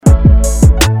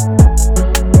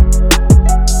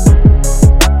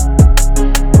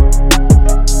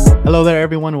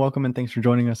everyone. Welcome and thanks for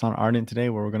joining us on Ardent today,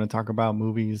 where we're going to talk about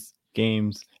movies,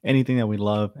 games, anything that we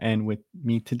love. And with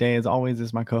me today, as always,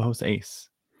 is my co-host Ace.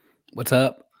 What's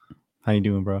up? How you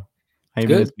doing, bro? How you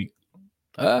been Good. this week?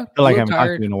 A I feel like I little haven't talked to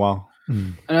tired. you in a while. I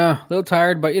know, a little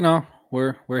tired, but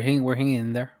we're hanging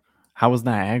in there. How was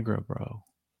Niagara, bro?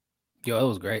 Yo, it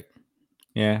was great.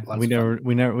 Yeah, Lots of fun.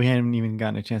 we hadn't even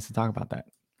gotten a chance to talk about that.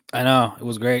 I know, it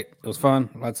was great. It was fun.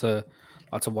 Lots of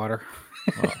water.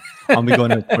 Well, I'll be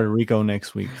going to Puerto Rico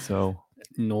next week, so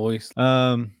Noise.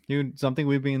 dude, something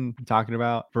we've been talking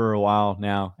about for a while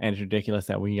now, and it's ridiculous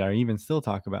that we are even still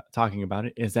talking about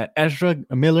it, is that Ezra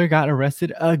Miller got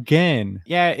arrested again.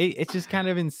 Yeah, it's just kind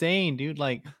of insane, dude.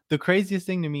 Like, the craziest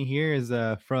thing to me here is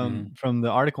from the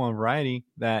article on Variety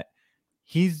that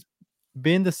he's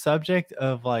been the subject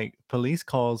of like police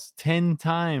calls 10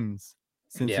 times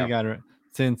since Yeah.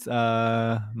 since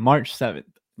March 7th,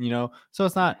 so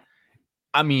it's not,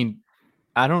 I mean,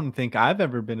 I don't think I've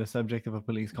ever been a subject of a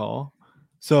police call.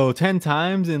 So 10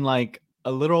 times in like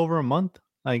a little over a month,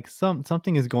 like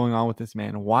something is going on with this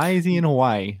man. Why is he in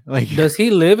Hawaii? Like, Does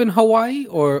he live in Hawaii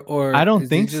or I don't is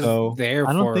he think just so. there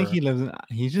I don't think he for lives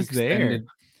he's just there. extended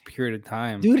period of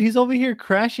time? Dude, he's over here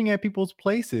crashing at people's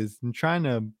places and trying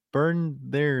to burn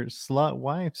their slut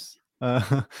wives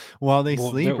while they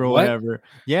Well, sleep or what? whatever.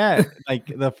 Yeah, like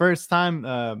the first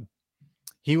time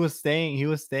he was staying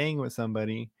with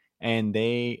somebody, and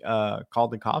they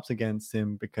called the cops against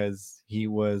him because he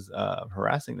was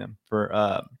harassing them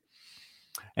for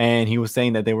and he was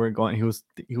saying that they were going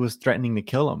he was threatening to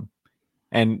kill him,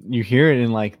 and you hear it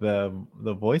in like the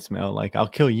voicemail, like, I'll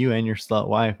kill you and your slut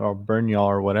wife, I'll burn y'all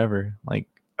or whatever. Like,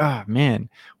 man,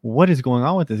 what is going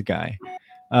on with this guy?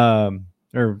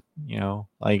 Or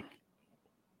like,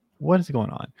 what is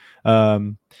going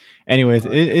on? Anyways,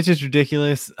 it's just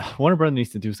ridiculous. Warner Brothers needs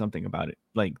to do something about it.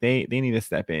 Like, they need to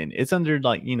step in. It's under,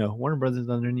 like, Warner Brothers is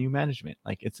under new management.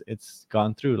 Like, it's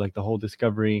gone through like the whole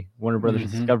Warner Brothers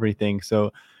Discovery thing.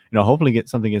 So hopefully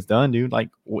something gets done, dude. Like,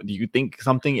 what do you think,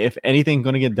 something, if anything,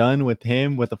 going to get done with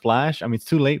him, with the Flash? I mean, it's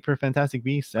too late for Fantastic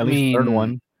Beasts, at least the third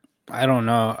one. I don't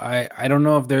know. I don't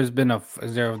know if there's been I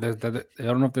don't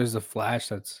know if there's a Flash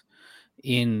that's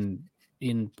in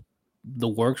the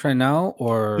works right now,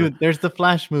 or Dude, there's the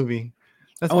Flash movie.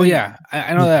 yeah,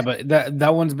 I know that, but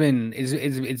that one's been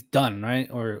it's done, right?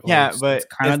 Or yeah, it's but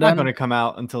kind of it's not done. going to come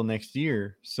out until next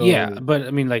year. So Yeah, but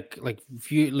I mean, like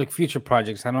future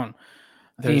projects. I mean,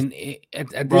 at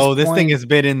this bro, this thing point, has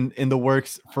been in the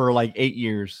works for like 8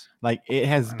 years. Like, it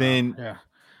has been. yeah.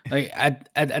 Like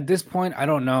at this point, I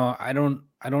don't know. I don't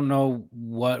know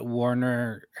what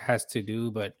Warner has to do,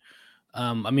 but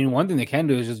I mean, one thing they can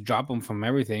do is just drop them from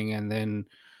everything, and then,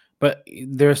 but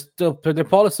they're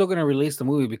probably still going to release the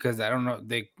movie, because I don't know,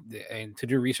 and to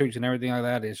do research and everything like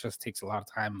that, it just takes a lot of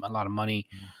time, a lot of money.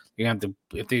 You have to,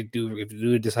 if they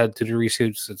do decide to do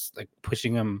research, it's like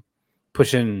pushing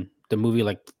the movie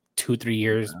like 2-3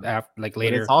 years after, like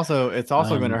later. But it's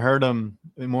also going to hurt them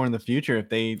more in the future if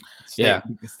they stay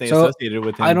So, associated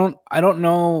with him. I don't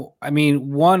know. I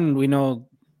mean, one, we know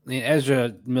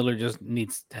Ezra Miller just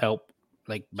needs help,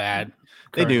 like, bad.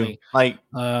 Currently. They do. Like,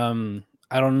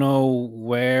 I don't know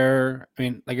where. I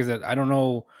mean, like I said, I don't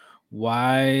know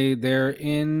why they're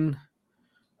in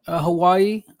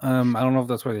Hawaii. I don't know if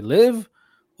that's where they live,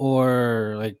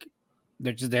 or like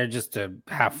they're just to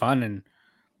have fun and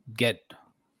get.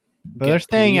 But they're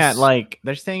staying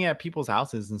at people's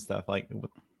houses and stuff. Like,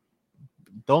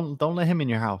 don't let him in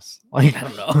your house. Like, I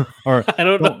don't know. Or I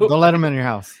don't know. Don't let him in your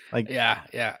house. Like, yeah.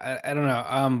 I don't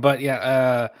know. But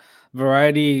yeah.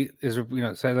 Variety is,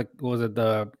 said, like, what was it,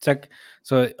 the tech?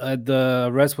 So the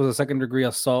arrest was a 2nd degree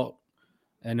assault,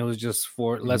 and it was just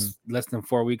for less than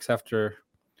 4 weeks after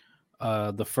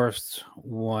the first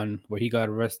one, where he got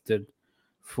arrested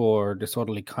for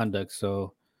disorderly conduct.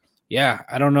 So yeah,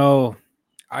 I don't know.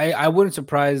 I wouldn't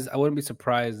be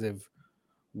surprised if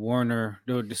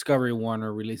Discovery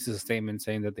Warner releases a statement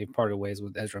saying that they parted ways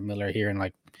with Ezra Miller here in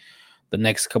like the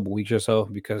next couple weeks or so,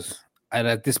 because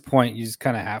at this point you just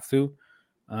kind of have to.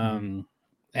 And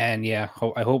yeah,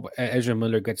 I hope Ezra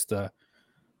Miller gets the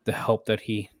help that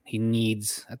he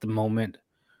needs at the moment.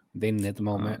 They need at the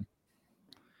moment.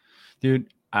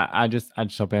 Dude, I just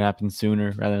hope it happens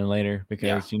sooner rather than later,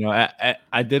 because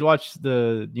I did watch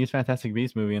the new Fantastic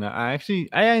Beasts movie, and I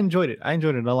enjoyed it. I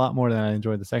enjoyed it a lot more than I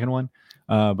enjoyed the second one.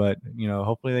 But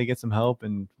hopefully they get some help,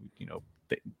 and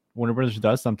Warner Brothers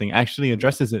does something, actually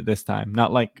addresses it this time,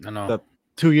 not like the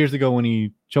 2 years ago when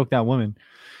he choked that woman.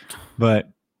 But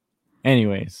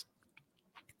anyways,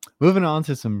 moving on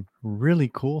to some really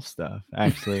cool stuff,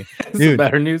 actually, Some dude.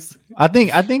 better news. I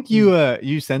think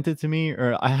you sent it to me,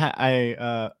 or no,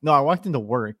 I walked into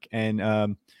work and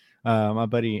my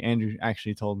buddy Andrew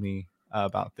actually told me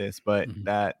about this, but Mhm.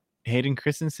 that Hayden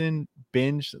Christensen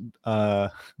binged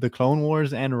the Clone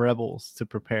Wars and Rebels to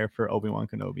prepare for Obi-Wan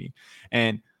Kenobi,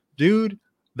 and dude,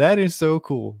 that is so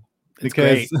cool It's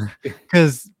because great.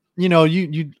 because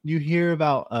you hear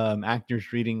about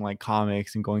actors reading like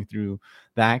comics and going through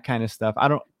that kind of stuff. I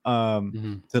don't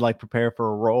Mhm. to like prepare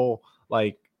for a role,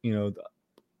 like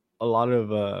a lot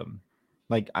of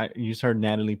like you just heard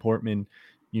Natalie Portman,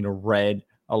 read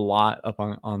a lot up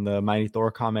on the Mighty Thor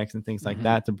comics and things like Mhm.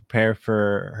 that to prepare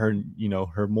for her,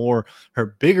 her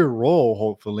bigger role,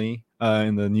 hopefully,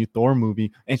 in the new Thor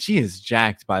movie. And she is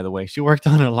jacked, by the way. She worked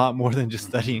on a lot more than just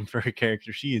studying for her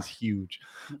character. She is huge.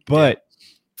 Yeah. But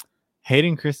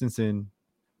Hayden Christensen,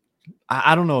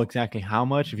 I don't know exactly how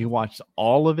much if you watched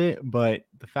all of it, but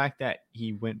the fact that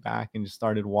he went back and just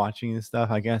started watching this stuff,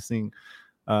 I guess,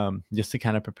 just to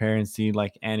kind of prepare and see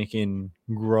like Anakin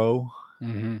grow,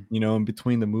 Mhm. in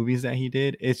between the movies that he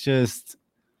did. It's just,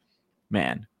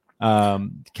 man,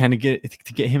 kind of get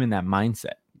him in that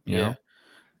mindset, Yeah.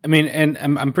 I mean, and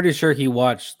I'm pretty sure he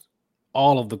watched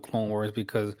all of the Clone Wars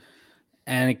because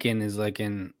Anakin is like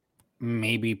in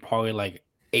maybe probably like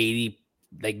 80,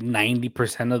 like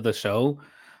 90% of the show.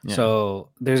 Yeah. So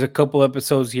there's a couple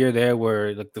episodes here there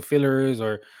where like the fillers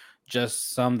or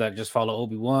just some that just follow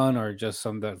Obi-Wan or just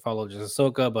some that follow just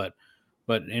Ahsoka, but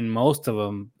in most of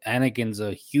them, Anakin's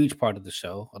a huge part of the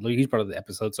show, a huge part of the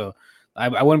episode. So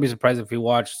I wouldn't be surprised if he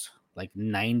watched like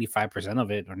 95%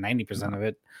 of it or 90% of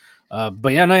it.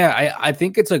 But yeah, no, yeah, I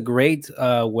think it's a great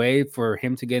way for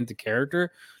him to get into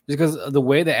character just because of the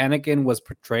way that Anakin was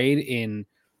portrayed in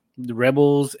the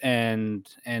Rebels and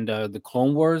the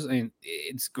Clone Wars. And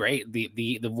it's great.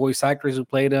 The voice actors who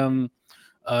played him,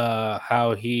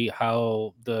 how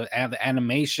the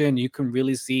animation, you can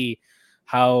really see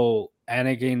how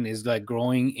Anakin is like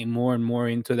growing in more and more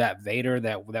into that Vader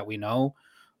that we know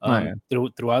Oh, yeah.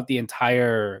 throughout the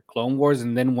entire Clone Wars.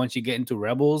 And then once you get into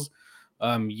Rebels,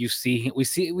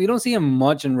 we don't see him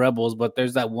much in Rebels, but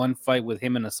there's that one fight with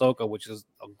him and Ahsoka, which is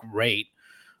great.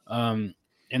 Um,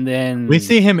 and We then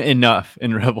see him enough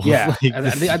in Rebels. yeah, Like I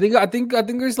this. think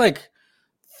there's like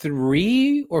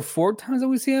 3 or 4 times that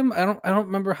we see him. I don't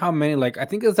remember how many. Like I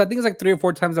think it's like 3 or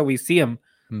 4 times that we see him.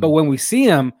 But Hmm. when we see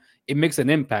him, it makes an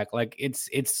impact. Like it's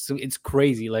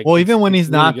crazy. Like Well, it's even when it's he's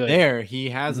really not good. there, he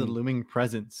has a Mhm. looming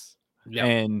presence. Yeah.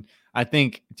 And I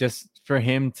think just for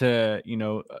him to,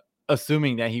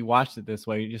 assuming that he watched it this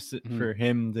way, just Mhm. for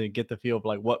him to get the feel of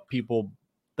like what people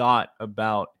thought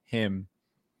about him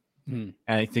Mhm.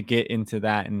 and to get into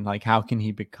that and like how can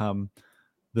he become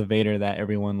the Vader that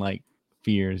everyone like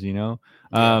fears. Yeah.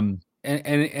 Um And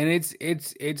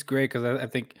it's great because I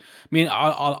think I mean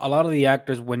a lot of the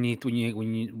actors when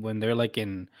they're like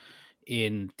in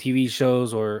TV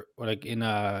shows or like in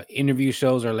interview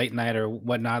shows or late night or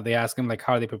whatnot, they ask them like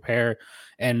how they prepare,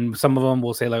 and some of them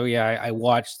will say like, oh, yeah, I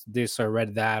watched this or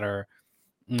read that, or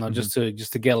mhm.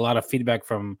 just to get a lot of feedback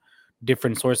from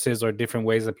different sources or different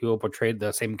ways that people portrayed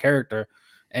the same character,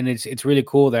 and it's really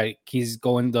cool that he's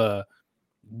going the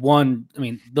one. I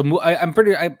mean, I'm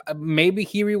pretty. Maybe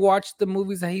he rewatched the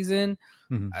movies that he's in.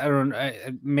 Mhm. I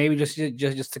don't. Maybe just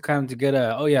to kind of to get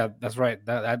a. Oh yeah, that's right.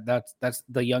 That's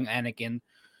the young Anakin.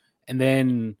 And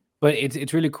then, but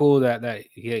it's really cool that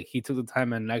he took the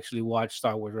time and actually watched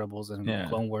Star Wars Rebels and Yeah.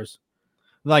 Clone Wars.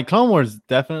 Like Clone Wars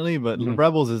definitely, but Mhm.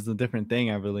 Rebels is a different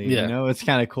thing, I believe. Yeah. It's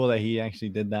kind of cool that he actually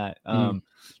did that. Mhm.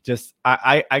 Just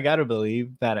I gotta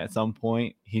believe that at some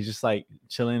point he's just like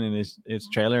chilling in his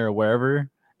trailer or wherever,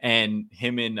 and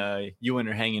him and Ewan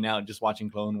are hanging out just watching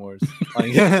Clone Wars.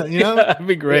 Like That'd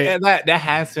be great. that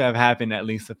has to have happened at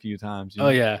least a few times, Oh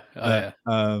yeah. Oh But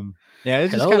yeah. yeah,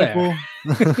 it's just Hello kind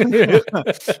of there. cool.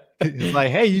 It's like,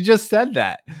 hey, you just said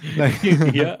that. Like,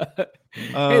 Yeah.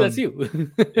 Hey, that's um,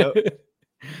 you. yep.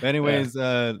 But Yeah. anyways,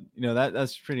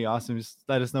 that's pretty awesome. Just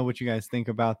let us know what you guys think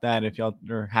about that. If y'all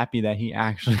are happy that he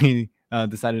actually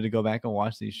decided to go back and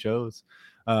watch these shows.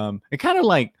 It kind of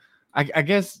like, I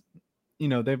guess,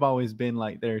 they've always been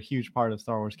like they're a huge part of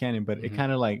Star Wars canon, but it Mhm.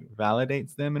 kind of like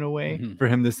validates them in a way Mhm. for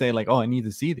him to say like, oh, I need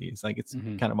to see these. Like it's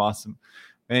Mhm. kind of awesome.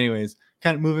 Anyways,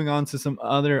 kind of moving on to some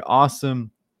other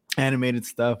awesome animated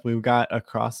stuff. We've got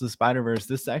Across the Spider-Verse.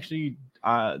 This actually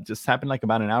just happened like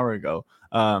about an hour ago.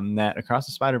 That Across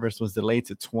the Spider-Verse was delayed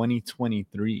to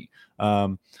 2023.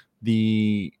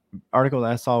 The article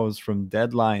that I saw was from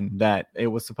Deadline that it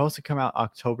was supposed to come out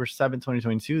October 7th,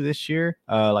 2022 this year,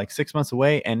 like 6 months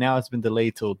away, and now it's been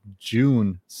delayed till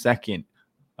June 2nd,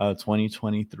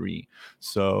 2023.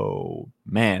 So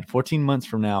man, 14 months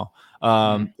from now.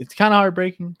 Mhm. It's kind of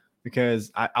heartbreaking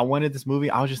because I wanted this movie.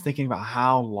 I was just thinking about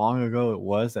how long ago it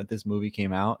was that this movie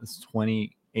came out. It's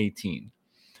 2018.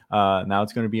 Now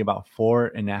it's going to be about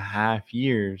 4.5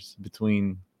 years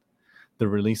between the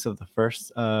release of the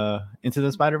first Into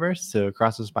the Spider-Verse to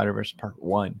Across the Spider-Verse Part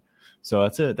 1. So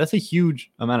that's a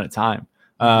huge amount of time.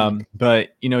 Mhm.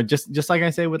 But just like I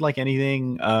say with like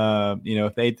anything,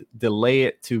 if they delay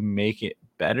it to make it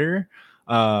better,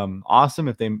 awesome.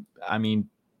 If they, I mean,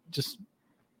 just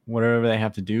whatever they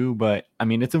have to do. But I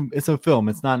mean, it's a film.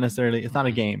 It's not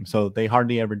a game. So they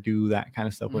hardly ever do that kind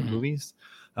of stuff with Mhm. movies.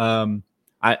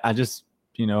 I just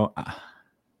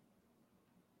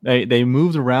they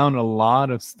moved around a lot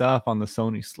of stuff on the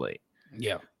Sony slate.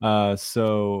 Yeah.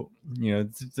 So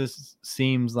this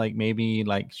seems like maybe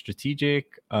like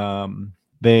strategic.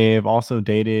 They've also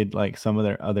dated like some of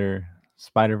their other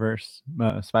Spider-Verse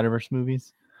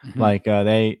movies. Mhm. Like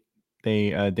they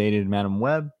dated Madam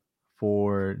Web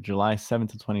for July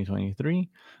 7th of 2023.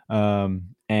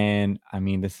 And I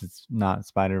mean, this is not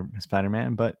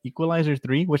Spider-Man, but Equalizer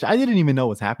 3, which I didn't even know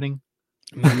was happening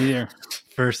Me neither.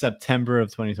 for September of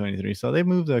 2023. So they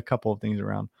moved a couple of things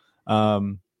around.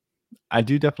 Um, I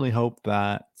do definitely hope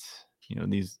that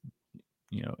these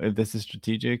if this is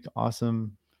strategic,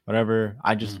 awesome, whatever.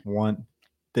 I Mhm. just want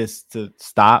this to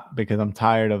stop because I'm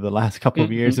tired of the last couple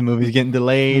of years Mhm. of movies getting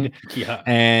delayed, Yeah.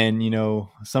 and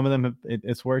some of them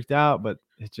it's worked out, but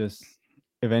it just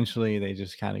eventually they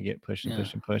just kind of get pushed and Yeah.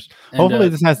 pushed and pushed. And Hopefully,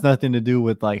 this has nothing to do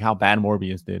with like how bad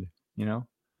Morbius did. You know.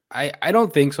 I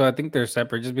don't think so. I think they're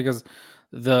separate just because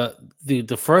the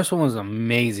first one was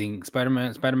amazing.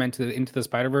 Spider-Man to Into the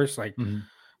Spider-Verse. Like, Mhm.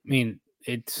 I mean,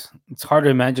 it's hard to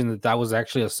imagine that was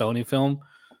actually a Sony film.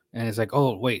 And it's like,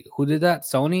 oh wait, who did that?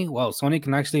 Sony? Well, Sony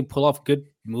can actually pull off good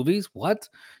movies. What?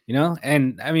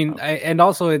 And I mean, and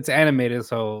also it's animated,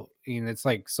 so it's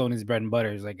like Sony's bread and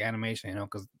butter is like animation,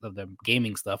 because of the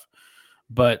gaming stuff.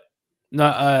 But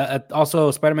no, also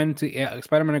Spider-Man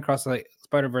Across the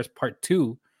Spider-Verse Part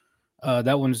 2.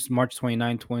 That one's March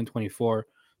 29, 2024.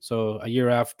 So a year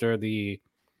after the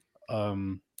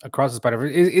Across the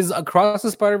Spider-Verse. Is Across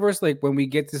the Spider-Verse like when we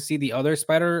get to see the other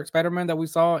Spider-Man that we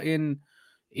saw in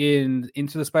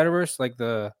Into the Spider-Verse, like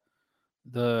the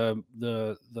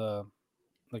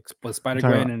like with I'm talking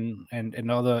Spider-Gwen about.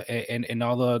 and all and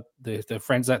all the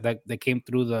friends that came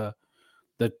through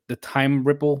the time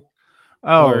ripple?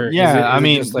 Oh Or is it yeah, I is it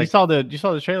mean, just like you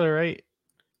saw the trailer, right?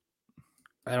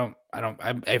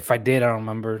 if I did, I don't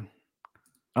remember.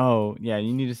 Oh yeah,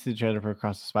 you need to see the trailer for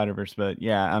Across the Spider Verse, but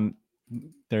yeah,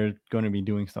 they're going to be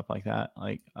doing stuff like that.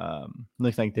 Like,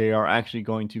 looks like they are actually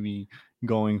going to be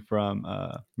going from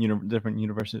different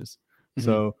universes. Mhm.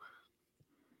 So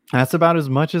that's about as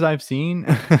much as I've seen.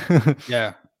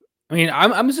 Yeah. I mean,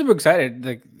 I'm super excited.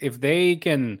 Like if they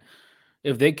can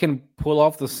pull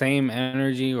off the same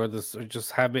energy or this or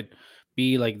just have it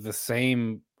be like the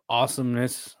same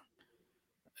awesomeness,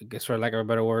 I guess for lack of a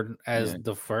better word, as Yeah,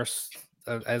 the first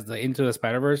as the Into the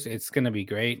Spider-Verse, it's gonna be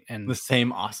great the and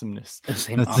same awesomeness. the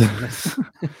same That's awesomeness.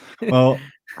 well.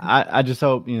 I just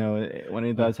hope when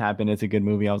it Uh, does happen, it's a good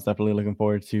movie. I was definitely looking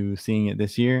forward to seeing it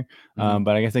this year. mhm.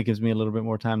 But I guess it gives me a little bit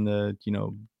more time to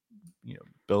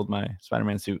build my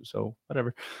Spider-Man suit. So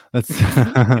whatever. That's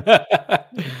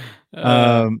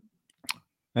Uh, um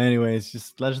anyways,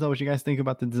 just let us know what you guys think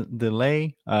about the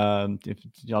delay. If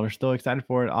y'all are still excited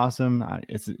for it, awesome. Are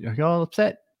y'all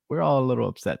upset? We're all a little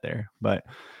upset there. But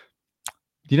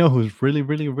do you know who's really,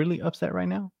 really, really upset right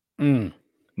now? mm,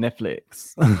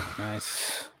 Netflix. Why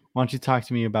nice. don't you talk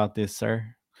to me about this, sir?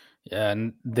 Yeah,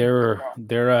 and do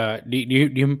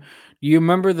you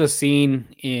remember the scene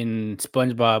in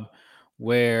SpongeBob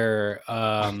where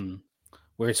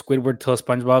Squidward tells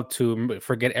SpongeBob to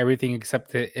forget everything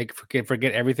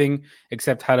forget everything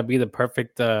except how to be the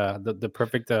perfect the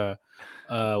perfect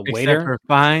Except waiter, for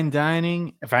fine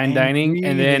dining fine and dining,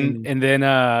 and then breathing.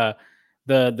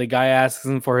 the guy asks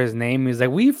him for his name. He's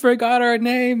like, "We forgot our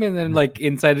name," and then like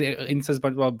inside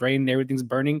SpongeBob brain, everything's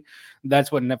burning.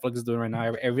 That's what Netflix is doing right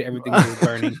now. Everything's just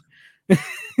burning.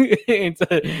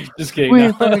 Just kidding. No,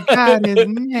 We forgot his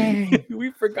name.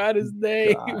 we forgot his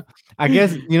name. God. I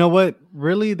guess you know what?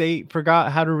 Really, they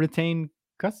forgot how to retain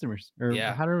customers or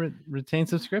Yeah, how to retain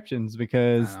subscriptions I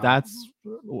because know. that's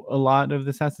a lot of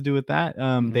this has to do with that.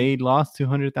 Mhm. They lost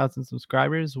 200,000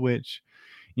 subscribers, which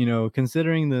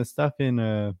considering the stuff in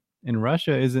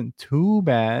Russia isn't too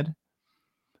bad Yeah.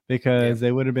 because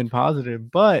they would have been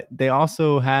positive, but they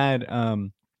also had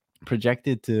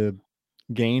projected to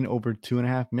gain over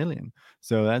 2.5 million.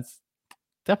 So that's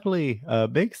definitely a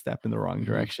big step in the wrong Mhm.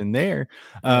 direction there.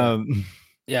 Yeah. Um,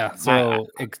 Yeah, I so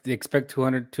expect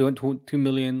 2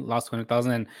 million, lost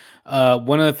 200,000. And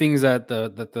one of the things that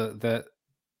that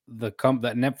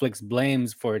Netflix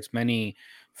blames for its many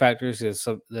factors is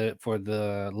for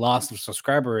the loss of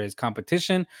subscriber is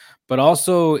competition, but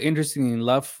also interestingly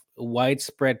enough,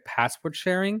 widespread password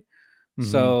sharing. mhm,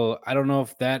 So I don't know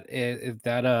if that is if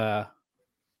that I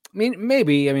mean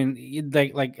maybe I mean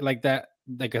like that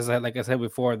like I said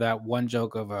before, that one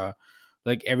joke of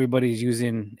like everybody's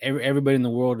using everybody in the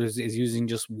world is using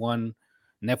just one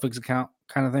Netflix account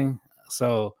kind of thing.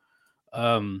 So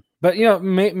but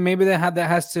maybe that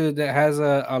has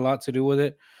a lot to do with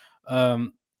it.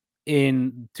 um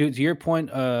in to your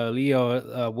point,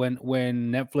 Leo, when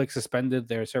Netflix suspended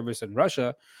their service in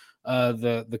Russia,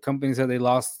 the company said they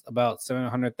lost about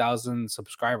 700,000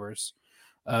 subscribers.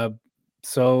 uh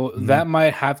so mhm. that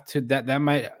might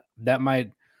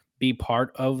be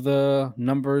part of the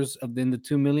numbers of in the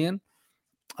 2 million.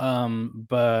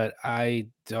 But I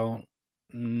don't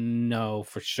know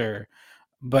for sure.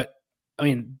 But I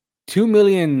mean, 2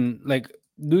 million, like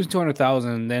lose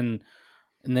 200,000, and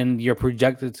then you're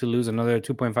projected to lose another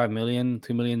 2.5 million,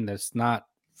 2 million. That's not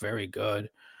very good.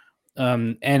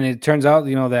 And it turns out,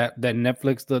 that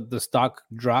Netflix, the stock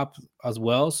dropped as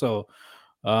well. So,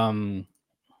 um,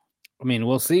 I mean,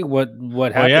 we'll see what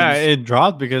Well, yeah, happens. it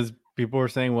dropped because people were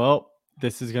saying, "Well,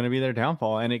 this is going to be their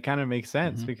downfall," and it kind of makes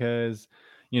sense Mhm, because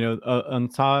on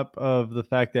top of the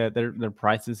fact that their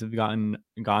prices have gone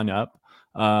up,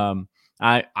 um,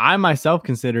 I myself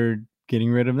considered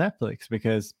getting rid of Netflix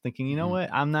because thinking, you know mhm, what,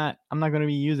 I'm not going to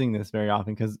be using this very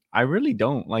often because I really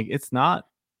don't like. It's not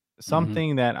mhm.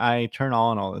 something that I turn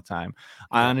on all the time.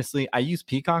 Yeah, I use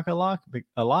Peacock a lot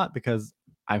because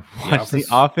I The watch The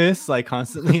Office. Office like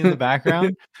constantly in the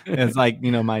background. It's like,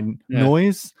 my Yeah.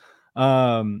 noise.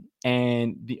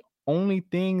 And the only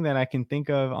thing that I can think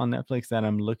of on Netflix that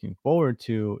I'm looking forward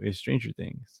to is Stranger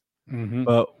Things. Mhm,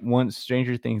 But once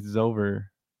Stranger Things is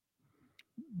over,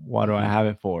 what do I mhm. have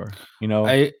it for? You know?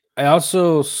 I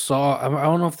also saw, I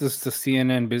don't know if this the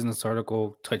CNN business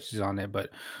article touches on it, but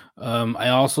I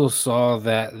also saw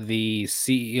that the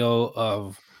CEO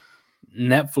of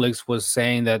Netflix was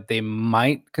saying that they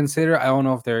might consider, I don't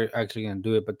know if they're actually going to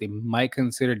do it, but they might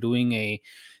consider doing a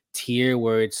tier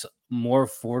where it's more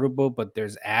affordable, but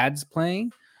there's ads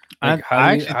playing. Like,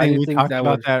 I actually how do think you we think talked that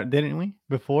about would? that, didn't we,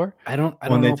 before I when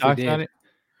don't they know if we talked about did. it?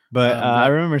 But I That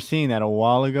remember seeing that a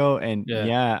while ago, and Yeah.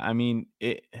 yeah, I mean,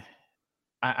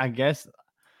 I guess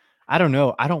I don't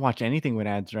know. I don't watch anything with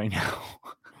ads right now.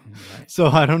 Right. So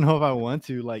I don't know if I want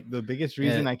to. Like the biggest Yeah.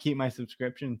 reason I keep my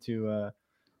subscription to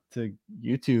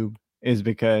YouTube is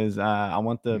because I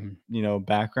want the, Mhm,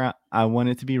 background. I want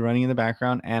it to be running in the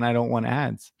background and I don't want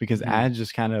ads because mhm, ads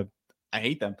just kind of I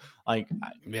hate them. Like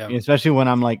yeah. especially when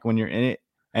I'm like when you're in it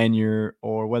and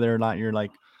or whether or not you're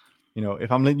like,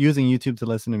 if I'm using YouTube to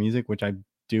listen to music, which I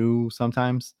do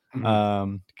sometimes,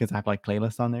 Mhm, because I have like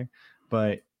playlists on there,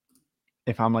 but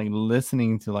if I'm like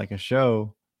listening to like a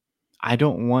show, I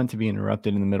don't want to be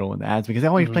interrupted in the middle with the ads because it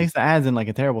always mhm, plays the ads in like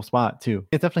a terrible spot too.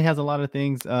 It definitely has a lot of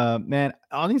things. Man,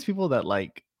 all these people that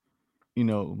like, you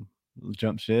know,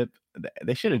 jump ship,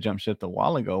 they should have jumped ship a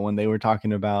while ago when they were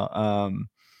talking about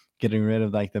getting rid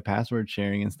of like the password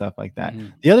sharing and stuff like that.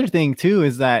 mhm, The other thing too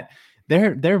is that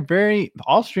they're very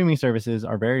all streaming services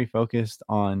are very focused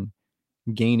on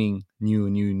gaining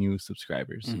new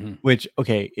subscribers, mhm, which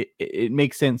okay, it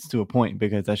makes sense to a point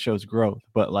because that shows growth,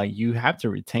 but like you have to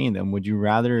retain them. Would you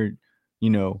rather, you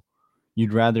know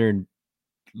you'd rather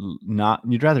not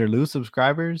you'd rather lose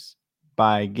subscribers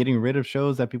by getting rid of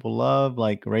shows that people love,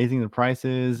 like raising the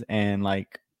prices and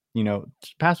like,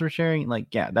 password sharing? Like,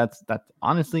 yeah, that's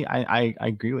honestly, I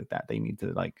agree with that. They need to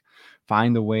like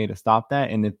find a way to stop that.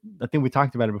 And I think we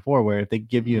talked about it before, where if they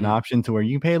give you an mhm. option to where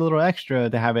you pay a little extra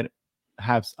to have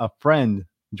a friend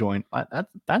join,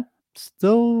 that's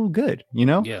still good,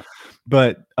 Yeah.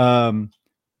 but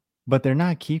but they're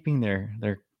not keeping their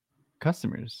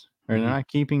customers, or they're Mhm, not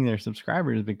keeping their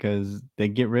subscribers because they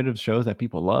get rid of shows that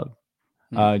people love,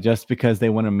 mm, just because they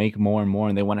want to make more and more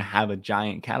and they want to have a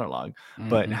giant catalog.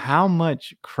 But mhm. how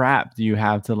much crap do you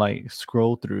have to like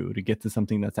scroll through to get to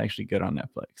something that's actually good on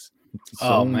Netflix? It's so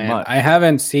Oh man, much, I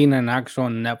haven't seen an actual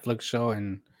Netflix show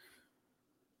in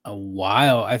a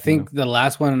while. I you know. think the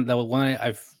last one, the one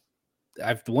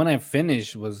the one I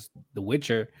finished was The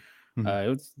Witcher.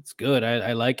 Mhm. It's good.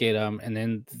 I like it. And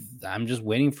then I'm just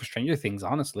waiting for Stranger Things.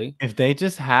 Honestly, If they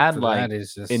just had after that like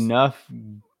is just enough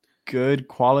good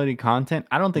quality content,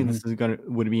 I don't think Mhm. this is gonna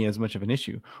would be as much of an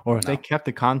issue. Or if they No. kept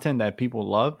the content that people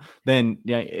love, then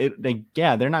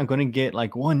yeah, they're not gonna get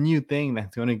like one new thing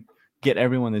that's gonna get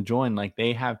everyone to join. Like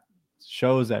they have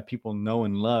shows that people know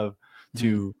and love.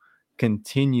 to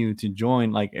continue to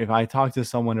join. Like if I talk to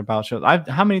someone about shows,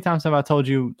 how many times have I told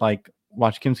you like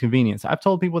watch Kim's Convenience? I've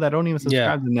told people that don't even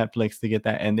Yeah. subscribe to Netflix to get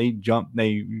that, and they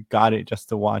got it just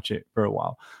to watch it for a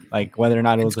while, like whether or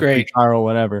not it was It's a free great. trial or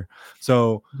whatever.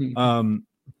 So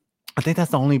I think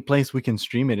that's the only place we can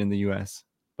stream it in the US.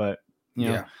 But you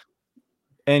know, Yeah.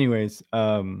 anyways,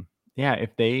 yeah,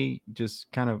 if they just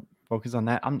kind of focus on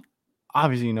that, I'm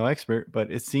obviously no expert,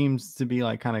 but it seems to be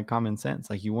like kind of common sense.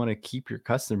 Like you want to keep your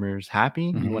customers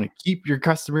happy, you want to keep your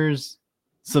customers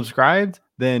subscribed,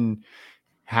 then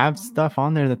have stuff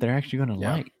on there that they're actually going to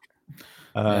like.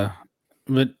 Yeah.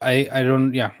 But I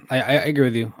don't, yeah, I agree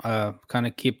with you. Kind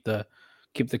of keep the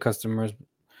customers.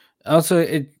 Also,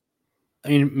 I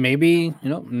mean, maybe, you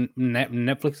know,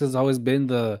 Netflix has always been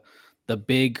the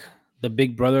big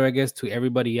brother, I guess, to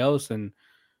everybody else, and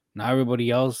now everybody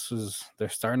else they're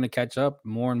starting to catch up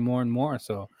more and more and more.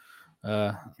 So,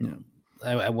 uh, Yeah.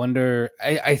 I wonder.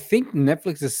 I think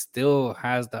Netflix is still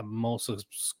has the most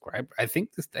subscribers. I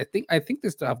think they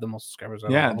still have the most subscribers out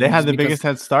of Yeah, all they of them, had just the because. biggest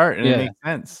head start, and it Yeah, makes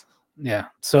sense. yeah.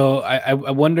 So I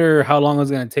wonder how long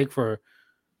it's gonna take for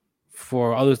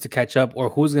others to catch up, or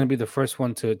who's gonna be the first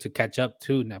one to catch up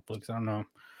to Netflix. I don't know.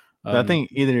 I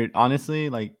think either honestly,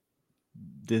 like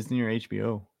Disney or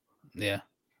HBO, Yeah.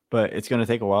 but it's going to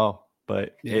take a while.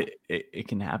 But Yeah. it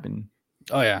can happen.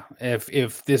 Oh yeah.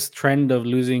 If this trend of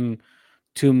losing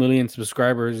 2 million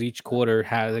subscribers each quarter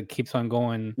it keeps on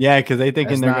going, Yeah, because they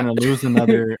thinking that's they're not going to lose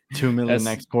another 2 million that's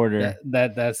next quarter.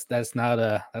 that's not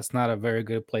a very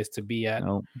good place to be at.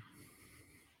 No.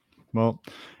 Well,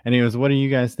 anyways, what do you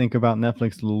guys think about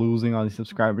Netflix losing all these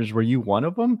subscribers? Were you one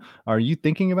of them? Are you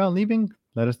thinking about leaving?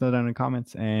 Let us know down in the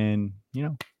comments and,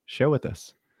 share with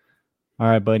us. All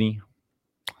right, buddy.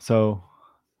 So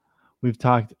we've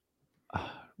talked,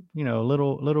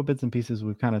 little bits and pieces.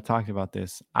 We've kind of talked about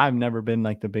this. I've never been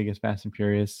like the biggest Fast and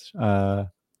Furious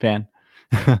fan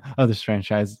of this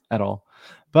franchise at all,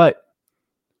 but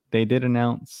they did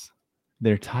announce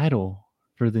their title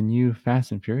for the new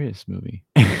Fast and Furious movie.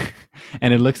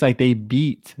 And it looks like they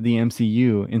beat the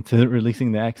MCU into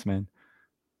releasing the X-Men.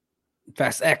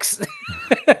 Fast X.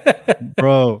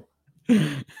 Bro,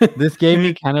 this gave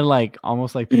me kind of like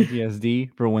almost like PTSD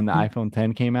for when the iPhone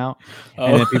 10 came out.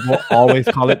 And then people always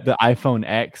call it the iPhone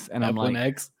X. And I'm iPhone like,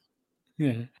 X.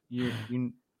 Yeah.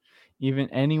 you even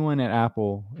anyone at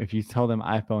Apple, if you tell them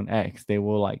iPhone X, they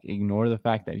will like ignore the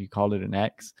fact that you called it an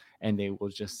X, and they will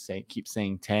just keep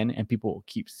saying 10, and people will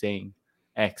keep saying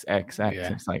X. Yeah.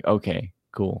 It's like, okay,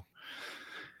 cool.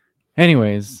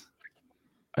 Anyways,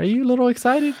 are you a little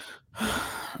excited?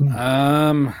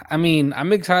 I mean,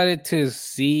 I'm excited to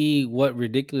see what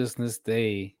ridiculousness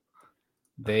they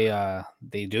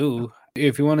do.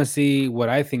 If you want to see what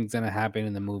I think is gonna happen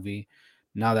in the movie,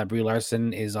 now that Brie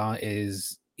Larson is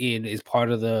part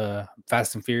of the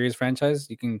Fast and Furious franchise,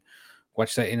 you can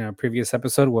watch that in a previous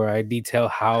episode where I detail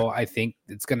how I think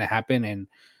it's gonna happen.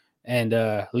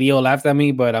 And Leo laughed at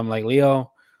me, but I'm like,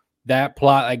 Leo, that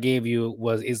plot I gave you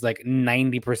is like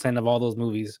 90% of all those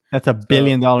movies. That's a $1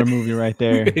 billion movie right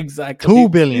there. Exactly.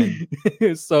 $2 billion.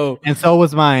 And so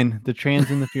was mine, The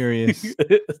Trans and the Furious.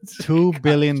 $2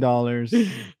 billion.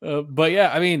 But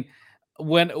yeah, I mean,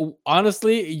 when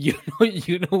honestly, you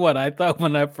know what I thought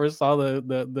when I first saw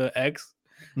the X.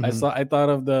 Mm-hmm. I thought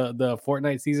of the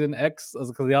Fortnite season X,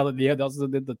 because they also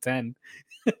did the 10.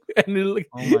 And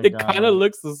it kind of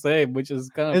looks the same, which is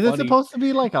kind of Is funny. it supposed to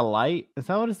be like a light? Is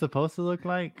that what it's supposed to look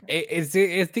like? I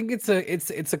think it's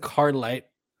a car light.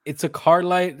 It's a car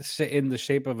light in the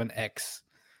shape of an X.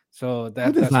 So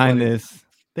Who designed this?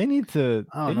 They need to.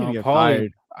 I don't they need know, to get probably.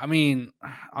 fired. I mean,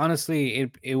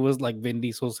 honestly, it was like Vin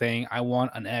Diesel saying, "I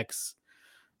want an X,"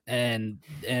 and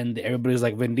everybody's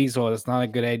like, "Vin Diesel, that's not a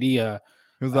good idea."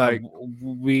 It was like,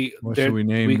 what should we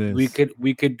name this?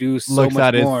 We could do so Looks much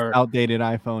at his more. outdated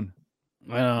iPhone.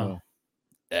 I know.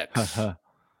 X.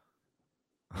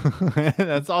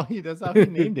 That's how he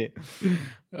named it.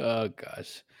 Oh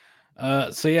gosh.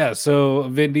 So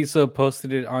Vin Diesel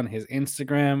posted it on his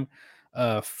Instagram,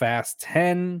 Fast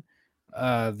 10.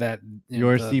 That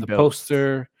the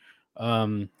poster.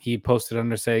 He posted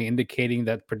under saying, indicating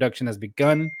that production has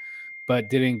begun, but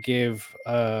didn't give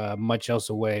much else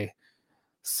away.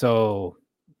 So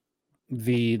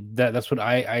that's what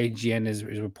IGN is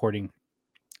reporting.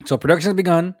 So production has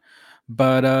begun,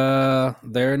 but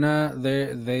they're not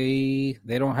they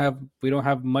don't have we don't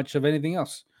have much of anything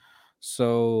else.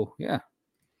 So yeah,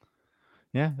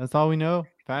 that's all we know.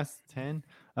 Fast 10,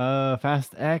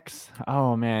 Fast X.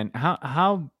 Oh man,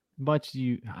 how much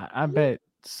I bet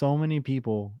so many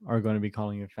people are going to be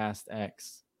calling it Fast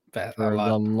X. A for the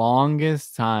lot.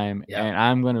 longest time, Yeah, and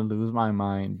I'm gonna lose my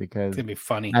mind it's because gonna be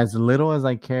funny. as little as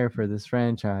I care for this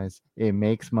franchise, it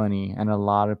makes money and a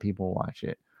lot of people watch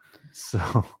it.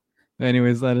 So,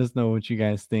 anyways, let us know what you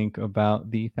guys think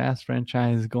about the Fast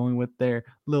franchise going with their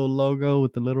little logo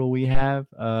with the little we have.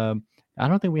 I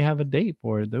don't think we have a date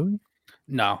for it, do we?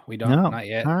 No, we don't. No. Not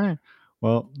yet. All right.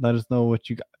 Well, let us know what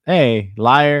you got. Hey,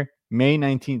 liar, May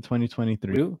 19th,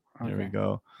 2023. Do There we okay.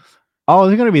 go. Oh,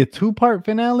 is it gonna be a two-part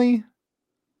finale?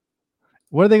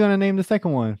 What are they gonna name the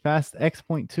second one? Fast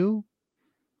X.2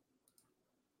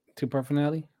 2-part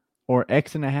finale. or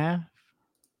X and a half?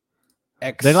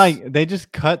 X They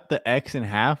just cut the X in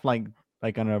half like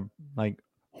on a like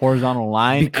horizontal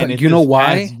line, because and it you know says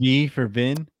Fast why? V for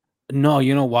Vin. No,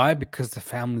 you know why? Because the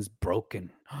family's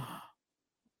broken.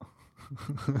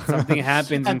 Something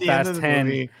happens At in the end Fast of the 10.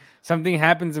 movie, Something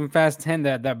happens in Fast 10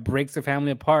 that breaks the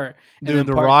family apart. And dude, then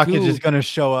The part Rock is 2 just gonna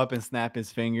show up and snap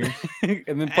his fingers,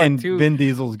 and then part and 2 Vin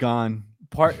Diesel's gone.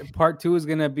 part 2 is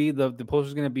going to be the poster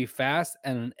is going to be Fast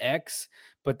and an X,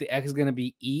 but the X is going to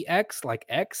be EX like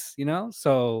X, you know?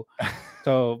 So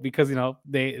because they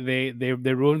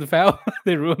ruined the family,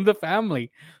 they ruined the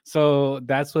family. So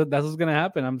that's what's going to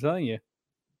happen, I'm telling you.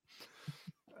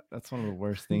 That's one of the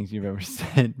worst things you've ever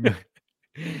said.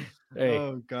 Hey,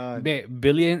 Oh God.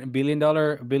 billion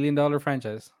dollar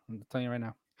franchise. I'm telling you right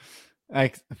now.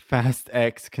 X Fast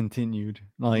X continued.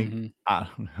 Like, Mm-hmm. I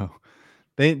don't know.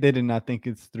 They did not think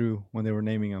it's through when they were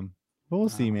naming them. But we'll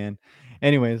see, man.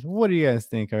 Anyways, what do you guys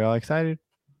think? Are y'all excited?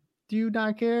 Do you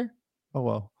not care? Oh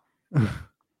well.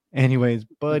 Anyways,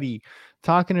 buddy,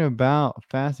 talking about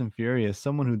Fast and Furious,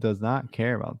 someone who does not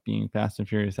care about being Fast and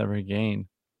Furious ever again,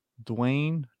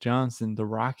 Dwayne Johnson, The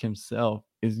Rock himself,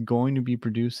 is going to be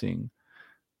producing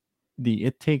the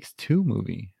It Takes Two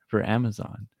movie for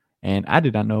Amazon. And I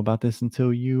did not know about this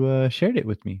until you shared it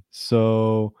with me.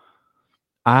 So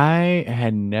I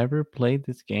had never played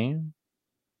this game.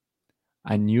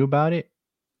 I knew about it.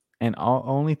 And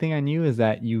only thing I knew is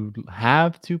that you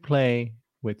have to play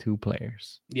with two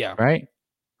players, Yeah, right? you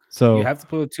So have to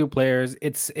play with two players.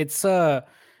 It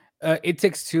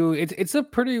Takes Two. It's a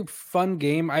pretty fun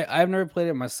game. I've never played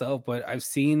it myself, but I've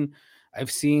seen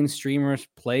streamers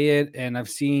play it, and I've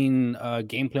seen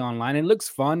gameplay online. It looks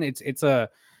fun. It's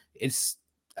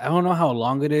I don't know how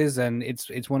long it is, and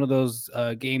it's one of those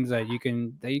games that you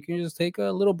can just take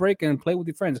a little break and play with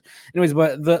your friends. Anyways,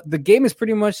 but the game is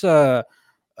pretty much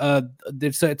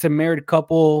it's a married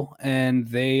couple, and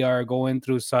they are going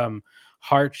through some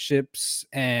hardships,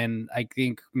 and I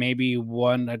think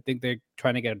they're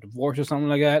trying to get a divorce or something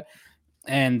like that,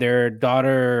 and their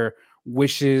daughter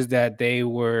wishes that they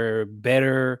were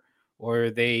better, or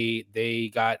they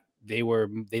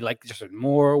liked just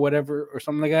more or whatever or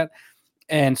something like that.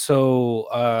 And so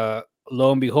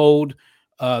lo and behold,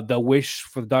 the wish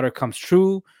for the daughter comes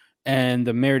true, and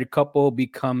the married couple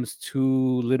becomes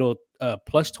two little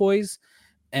plush toys.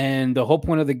 And the whole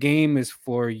point of the game is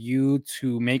for you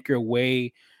to make your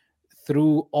way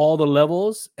through all the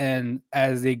levels, and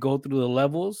as they go through the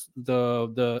levels,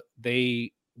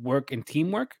 they work in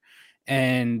teamwork,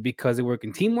 and because they work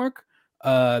in teamwork,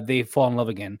 they fall in love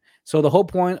again. So the whole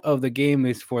point of the game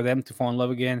is for them to fall in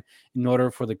love again in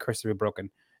order for the curse to be broken.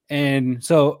 And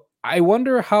so I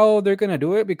wonder how they're gonna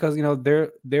do it, because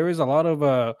there is a lot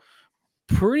of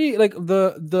pretty, like,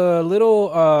 the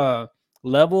little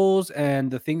levels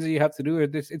and the things that you have to do.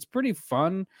 It's pretty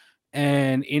fun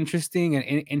and interesting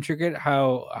and intricate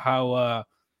how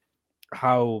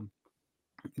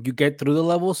you get through the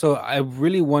level. So I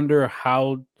really wonder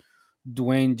how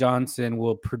Dwayne Johnson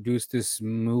will produce this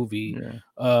movie. yeah.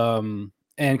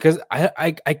 And because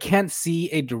I can't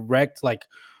see a direct, like,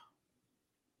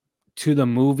 to the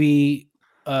movie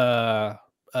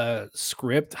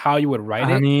script how you would write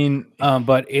I it. mean,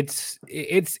 But it's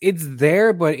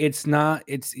there, but it's not.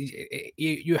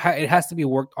 It has to be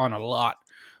worked on a lot,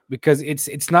 because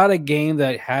it's not a game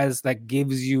that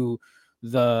gives you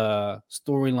the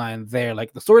storyline there.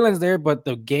 Like, the storyline's there, but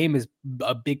the game is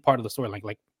a big part of the story.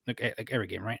 Like every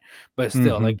game, right? But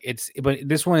still, mhm. like, but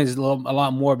this one is a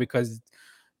lot more, because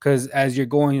as you're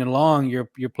going along, you're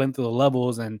playing through the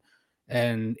levels, and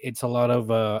it's a lot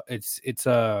of it's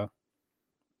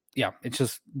yeah, it's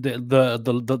just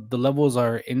the levels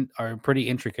are pretty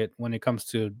intricate when it comes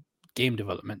to game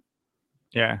development.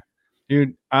 Yeah.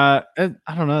 Dude, I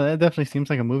don't know, that definitely seems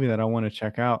like a movie that I wanna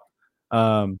check out,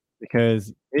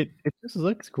 because it just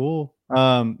looks cool.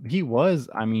 He was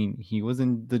in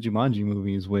the Jumanji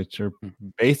movies, which are Mm.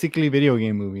 basically video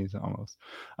game movies almost.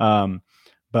 Um,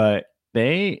 but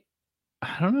they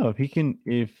I don't know if he's been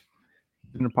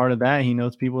a part of that, he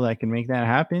knows people that can make that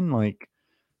happen, like,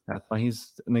 That's why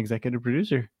he's an executive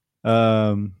producer.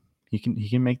 He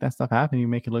can make that stuff happen. You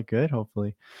make it look good,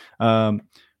 hopefully.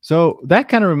 So that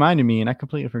kind of reminded me, and I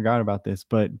completely forgot about this,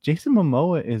 but Jason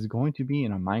Momoa is going to be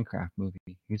in a Minecraft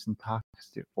movie. He's in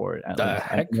talks for it. At The least.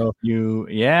 I heck? don't know if you.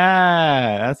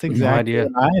 Yeah, that's exactly idea.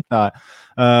 what I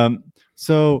thought.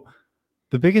 So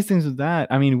the biggest things with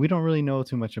that, I mean, we don't really know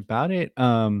too much about it.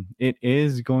 It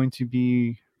is going to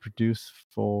be produced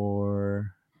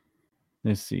for.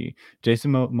 Let's see.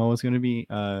 Jason Momoa is going to be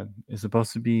is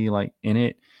supposed to be like in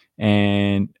it,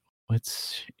 and what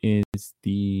is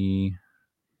the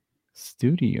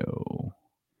studio?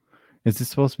 Is this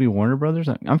supposed to be Warner Brothers?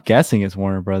 I'm guessing it's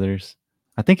Warner Brothers.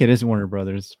 I think it is Warner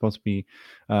Brothers. It's supposed to be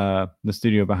the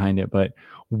studio behind it. But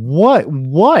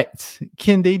what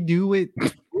can they do with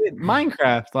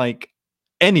Minecraft? Like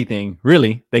anything,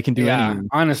 really? They can do anything.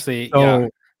 Honestly, So,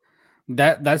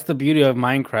 that's the beauty of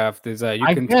Minecraft is that you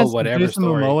I can guess tell whatever Jason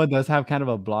story. Momoa does have kind of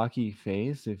a blocky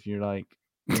face if you're like,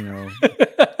 you know.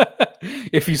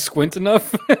 If you squint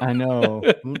enough. I know.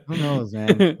 Who knows,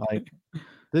 man? Like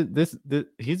this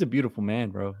he's a beautiful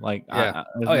man, bro. Like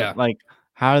Yeah. like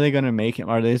how are they gonna make him?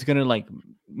 Are they just gonna like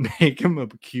make him a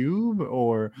cube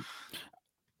or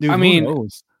dude, I who mean,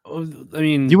 knows?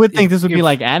 you would think this would be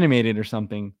like animated or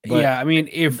something. But yeah, I mean,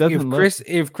 if doesn't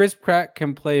Chris Pratt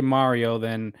can play Mario,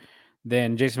 then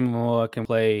Jason Momoa can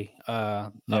play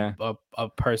a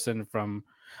person from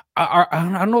I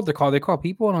don't know what they're called. They're called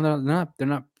people. No, they're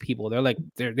not people. They're like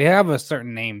they have a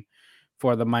certain name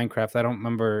for the Minecraft. I don't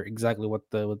remember exactly what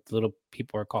the little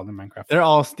people are called in Minecraft. They're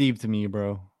all Steve to me,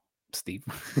 bro. Steve.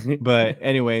 But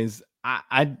anyways,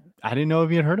 I didn't know if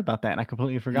you had heard about that, and I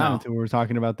completely forgot until we were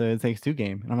talking about the It Takes Two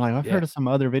game. And I'm like, I've heard of some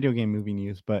other video game movie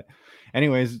news, but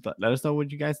anyways, let us know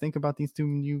what you guys think about these two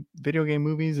new video game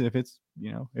movies. If it's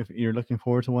if you're looking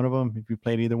forward to one of them, if you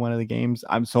played either one of the games.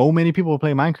 So many people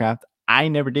play Minecraft. I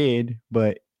never did,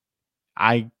 but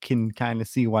I can kind of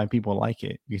see why people like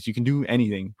it because you can do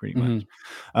anything pretty much.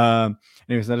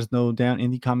 Anyways, let us know down in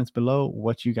the comments below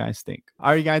what you guys think.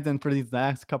 All right, guys, then for these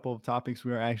last couple of topics,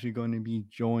 we are actually going to be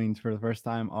joined for the first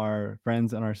time our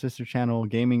friends on our sister channel,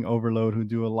 Gaming Overload, who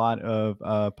do a lot of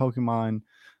Pokemon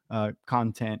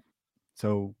content.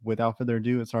 So without further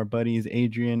ado, it's our buddies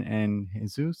Adrian and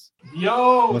Jesus.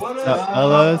 Yo, what's up,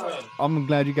 fellas? I'm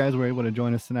glad you guys were able to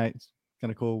join us tonight. It's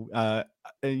kind of cool.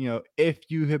 If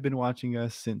you have been watching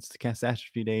us since the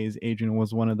Catastrophe days, Adrian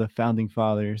was one of the founding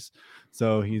fathers.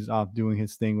 So he's off doing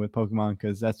his thing with Pokemon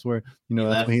because that's where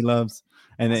that's what he loves.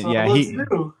 And then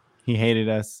he hated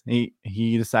us.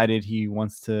 He decided he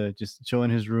wants to just chill in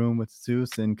his room with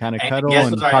Zeus and kind of cuddle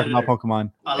and talk about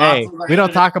Pokemon. Hey, we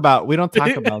don't talk about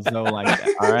Zoe like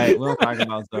that. All right, we don't talk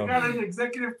about Zoe. We got an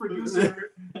executive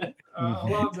producer,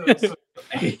 Alonzo. So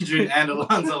Adrian and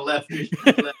Alonzo left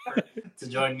to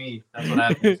join me. That's what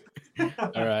happened.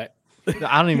 All right.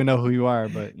 I don't even know who you are,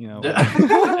 but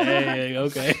Hey,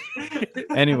 okay.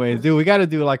 Anyways, dude, we got to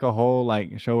do like a whole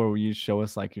show where you show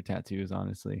us like your tattoos,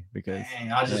 honestly, because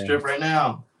dang, I'll just strip right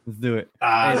now. Let's do it.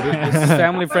 This is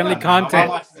family friendly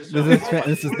content.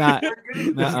 This is not.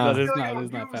 This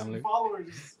is not family.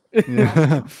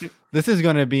 Yeah. This is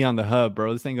gonna be on the hub,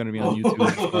 bro. This ain't gonna be on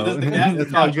YouTube. So.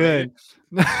 It's all good.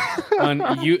 On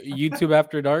YouTube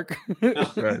After Dark.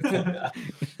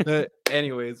 But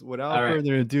anyways, without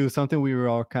further ado, something we were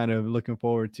all kind of looking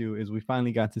forward to is we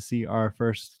finally got to see our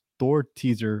first Thor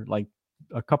teaser like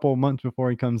a couple of months before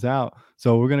he comes out.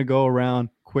 So we're gonna go around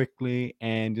quickly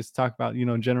and just talk about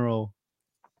general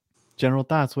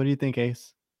thoughts. What do you think,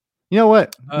 Ace? You know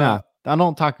what?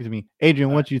 Don't talk to me.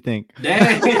 Adrian, what do you think?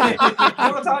 Dang. You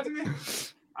want to talk to me?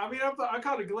 I mean, I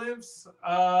caught a glimpse.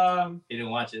 He didn't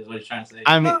watch it, is what he's trying to say.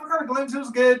 I caught a glimpse. It was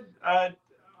good.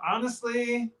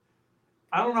 Honestly,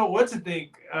 I don't know what to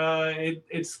think.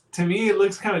 It's to me, it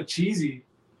looks kind of cheesy.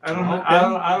 I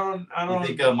don't.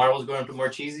 You think Marvel's going for more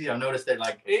cheesy? I've noticed that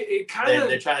it kind of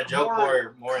they're trying to joke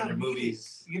more in their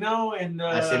movies. And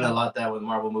I've seen a lot that with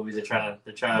Marvel movies. They're trying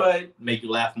to make you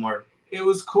laugh more. It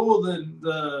was cool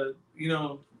the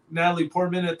Natalie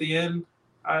Portman at the end.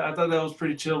 I thought that was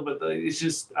pretty chill, but it's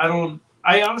just I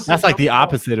honestly that's like the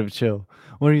opposite of chill.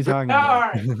 What are you talking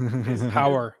about? It's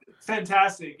power.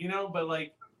 Fantastic, but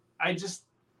I just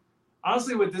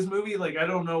honestly with this movie, I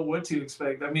don't know what to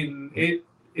expect. I mean,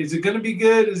 is it gonna be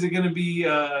good? Is it gonna be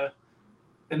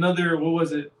another what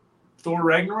was it? Thor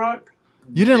Ragnarok?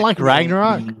 You didn't like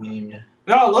Ragnarok?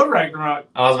 No, I love Ragnarok.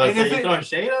 I was about to say, you're throwing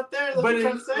shade out there? But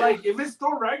if it's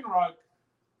Thor Ragnarok,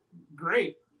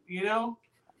 great,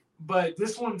 But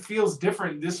this one feels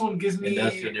different. This one gives me a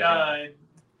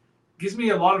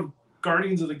lot of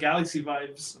Guardians of the Galaxy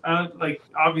vibes. Like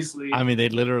obviously, I mean, they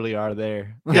literally are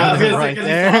there. Yeah, I was gonna say, right 'cause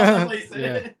he saw there. somebody say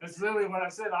Yeah. it. that's literally what I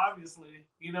said. Obviously,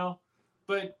 you know,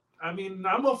 but I mean,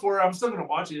 I'm up for it. I'm still gonna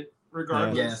watch it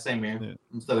regardless. Yeah, same here. Yeah.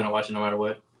 I'm still gonna watch it no matter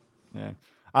what. Yeah,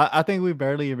 I think we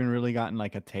barely even really gotten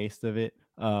like a taste of it,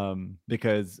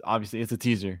 because obviously it's a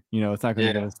teaser. You know, it's not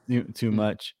going to Yeah. give us too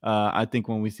much. I think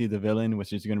when we see the villain,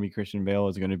 which is going to be Christian Bale,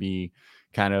 is going to be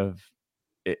kind of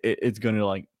it's going to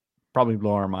like probably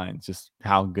blow our minds just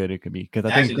how good it could be, because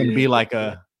I think it's going to be like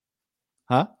a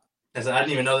I said I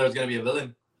didn't even know there was gonna be a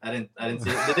villain. I didn't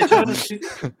see it. Did they show it in the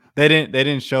teaser? they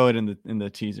didn't show it in the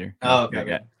teaser. Oh, okay.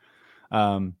 yet.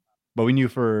 But we knew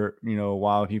for a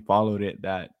while he followed it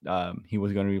that he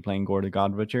was going to be playing Gore the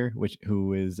God Butcher,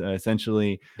 who is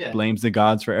essentially Yeah. blames the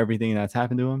gods for everything that's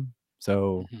happened to him.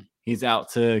 So he's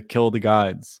out to kill the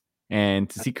gods, and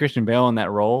to see Christian Bale in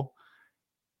that role,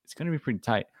 it's going to be pretty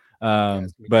tight.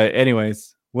 But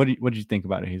anyways, what did you think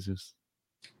about it, Jesus?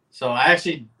 So I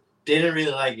actually didn't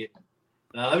really like it.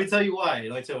 Let me tell you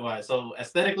why. So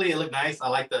aesthetically, it looked nice. I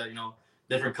like the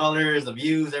different colors, the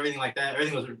views, everything like that.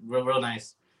 Everything was real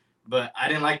nice. But I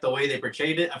didn't like the way they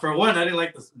portrayed it. For one, I didn't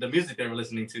like the music they were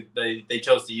listening to. They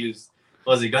chose to use.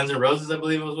 Was it Guns N' Roses? I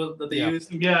believe was what they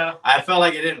used. Yeah. I felt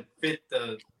like it didn't fit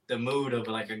the mood of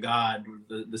like a god,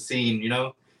 the scene,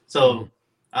 So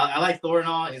I like Thor and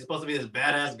all. He's supposed to be this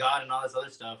badass god and all this other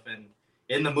stuff. And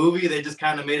in the movie, they just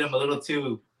kind of made him a little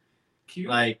too Cute.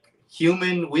 like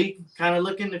human, weak kind of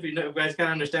looking. If you guys kind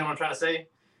of understand what I'm trying to say.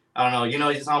 I don't know. You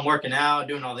just saw him working out,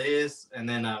 doing all this, and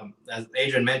then as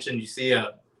Adrian mentioned, you see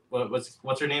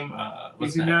what's her name?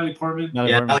 Was it Natalie Portman?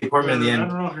 Natalie Portman in the end. I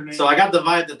don't know her name. So I got the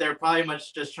vibe that they're probably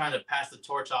much just trying to pass the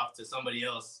torch off to somebody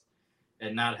else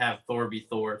and not have Thor be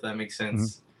Thor, if that makes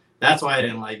sense. Mm-hmm. That's why I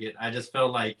didn't like it. I just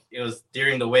felt like it was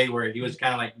during the way where he was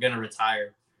kind of like gonna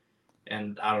retire,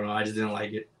 and I don't know. I just didn't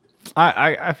like it.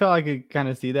 I felt like I could kind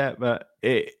of see that, but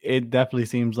it definitely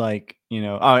seems like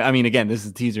I mean, again, this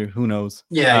is a teaser. Who knows?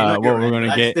 Yeah, what we're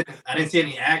gonna get. I didn't see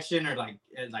any action or like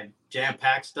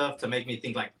jam-packed stuff to make me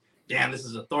think like, damn, this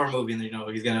is a Thor movie, and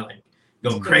he's gonna like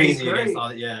go crazy against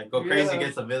all. Yeah, go crazy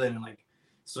against the villain and like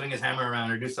swing his hammer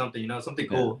around or do something. Something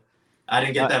cool. I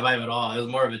didn't get that vibe at all. It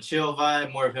was more of a chill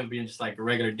vibe, more of him being just like a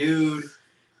regular dude.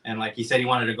 And like he said, he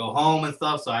wanted to go home and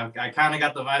stuff. So I kind of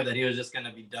got the vibe that he was just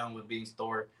gonna be done with being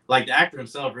Thor. Like the actor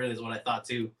himself, really, is what I thought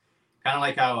too. Kind of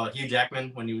like how Hugh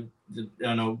Jackman, when you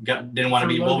didn't want to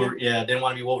be Wolverine, didn't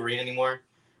want to be Wolverine anymore.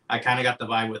 I kind of got the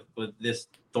vibe with this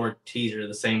Thor teaser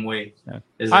the same way. Yeah.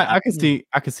 I could see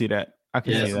that. I could see that.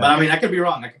 But I mean, I could be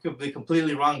wrong. I could be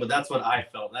completely wrong. But that's what I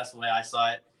felt. That's the way I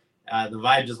saw it. The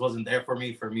vibe just wasn't there for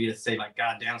me to say like,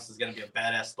 God damn, this is gonna be a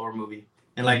badass Thor movie.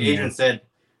 And like Adrian said,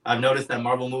 I've noticed that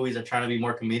Marvel movies are trying to be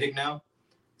more comedic now.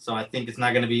 So I think it's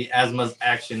not going to be as much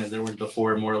action as there was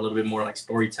before, a little bit more like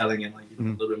storytelling and like a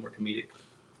little bit more comedic.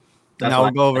 Now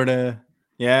we'll go over to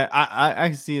I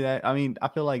can see that. I mean, I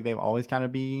feel like they've always kind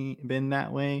of been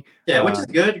that way. Yeah, which is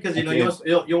good because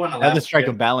you'll want to have to strike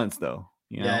a balance though.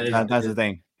 That's the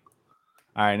thing.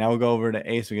 All right, now we'll go over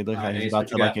to Ace. It looks like he's about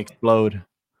to like explode.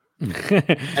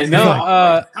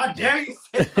 No, how dare you?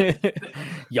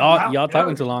 y'all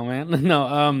talking too long, man.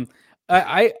 No,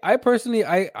 I personally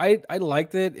I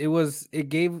liked it. It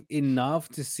gave enough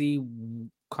to see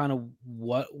kind of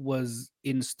what was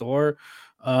in store.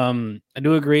 I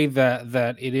do agree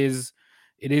that it is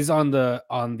on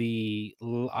the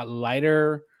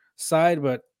lighter side,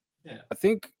 but I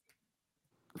think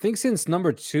since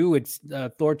number 2, it's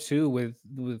Thor 2 with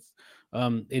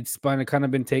it's kind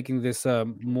of been taking this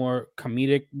more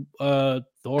comedic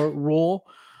Thor role.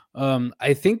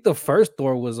 I think the first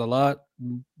Thor was a lot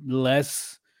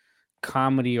less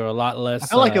comedy or a lot less. I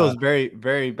feel like it was very,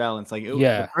 very balanced. Like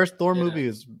the first Thor movie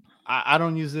is. I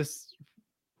don't use this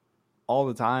all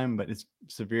the time, but it's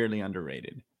severely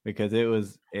underrated because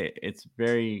it's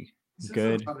very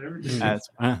good.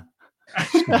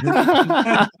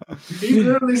 He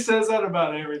literally says that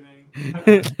about everything.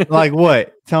 Like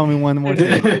what? Tell me one more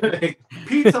thing.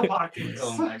 Pizza pockets.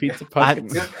 Pizza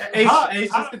pockets.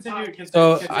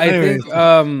 So I think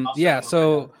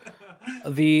so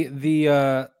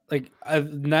the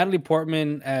Natalie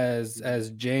Portman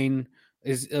as Jane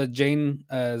is Jane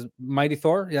as Mighty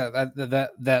Thor. Yeah,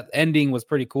 that ending was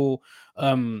pretty cool.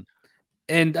 And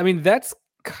I mean that's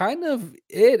kind of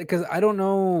it because I don't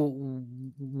know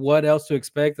what else to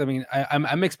expect. I mean,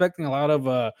 I'm expecting a lot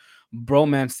of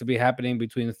bromance to be happening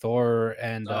between Thor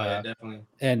and definitely.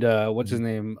 And what's his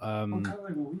name?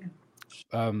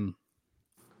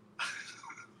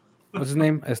 What's his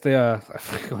name? It's the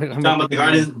Talking about the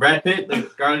Guardians, Brad Pitt, the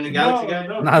Guardians of the Galaxy guy.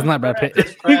 No, it's not Brad Pitt.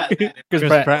 Chris Pratt. Man. Chris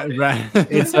Pratt.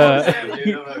 It's Damn,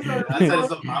 dude, I said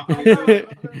it's a compliment.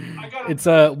 It's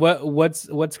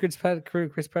what's Chris Pratt's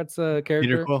character?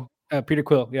 Peter Quill. Peter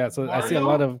Quill. Yeah. So I see a Mario?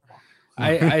 lot of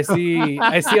I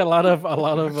see a lot of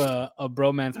a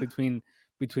bromance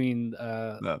between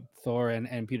Thor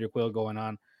and Peter Quill going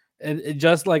on. And it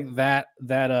just like that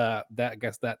I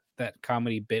guess that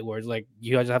comedy bit where it's like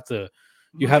you guys have to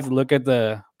look at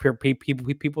the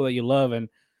people that you love, and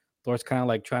Thor's kind of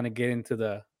like trying to get into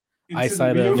the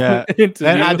eyesight of Yeah. into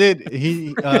And you. I did.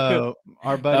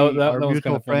 Our buddy, that our was mutual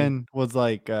kinda funny. friend was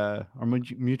like, our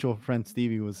mutual friend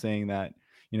Stevie was saying that,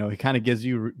 you know, he kind of gives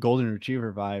you golden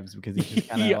retriever vibes because he's just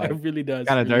kind of Yeah, like it really does.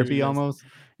 kind of Really, derpy really does. almost.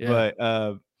 Yeah.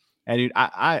 But and dude,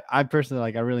 I personally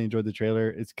like, I really enjoyed the trailer.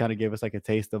 It's kind of gave us like a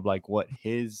taste of like what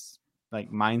his like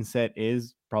mindset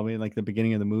is probably like the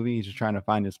beginning of the movie. He's just trying to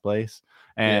find his place.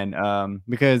 And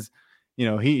because you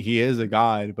know, he is a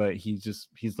god, but he's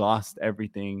lost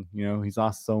everything, you know, he's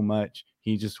lost so much.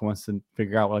 He just wants to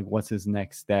figure out like what's his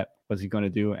next step, what's he going to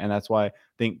do. And that's why I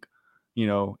think, you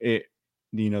know,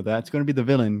 that's going to be the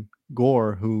villain,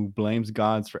 Gore, who blames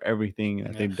gods for everything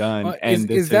that they've done. And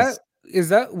is that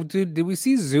dude? Did we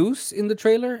see Zeus in the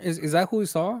trailer? Is that who we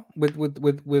saw with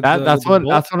that's the what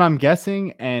bolt? that's what I'm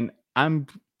guessing, and I'm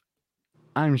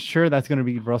sure that's going to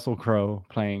be Russell Crowe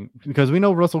playing, because we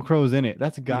know Russell Crowe's in it.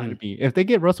 That's got to be. If they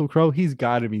get Russell Crowe, he's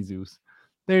got to be Zeus.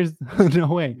 There's no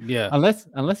way. Yeah,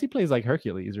 unless he plays like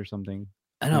Hercules or something.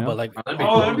 I know, but like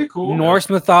that'd be cool. Norse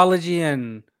mythology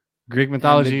and Greek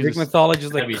mythology. Greek mythology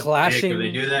is That'd like be clashing. sick if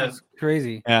they do that. It's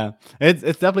crazy. Yeah, it's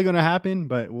definitely going to happen,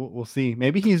 but we'll see.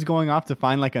 Maybe he's going off to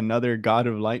find like another god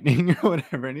of lightning or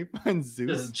whatever, and he finds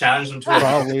Zeus. Just challenge him to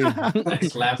Probably. like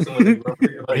slap someone.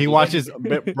 He watches,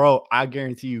 bro. I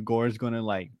guarantee you, Gore's gonna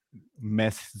like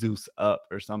mess Zeus up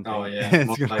or something. Oh yeah, It's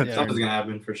most gonna likely. turn- Something's gonna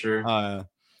happen for sure.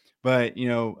 But you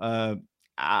know,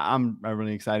 I'm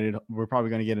really excited. We're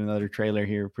probably gonna get another trailer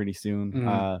here pretty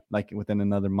soon, like within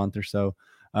another month or so.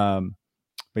 But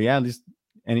yeah, just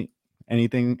any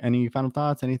final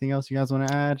thoughts? Anything else you guys want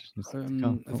to add?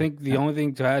 I think the only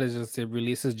thing to add is just it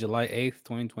releases July 8th,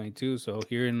 2022. So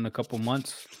here in a couple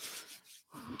months,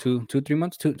 3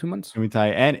 months, 2 months. Can we tie?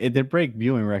 And it did break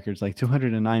viewing records, like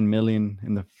 209 million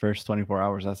in the first 24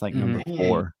 hours. That's like number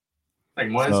 4. Like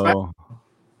more than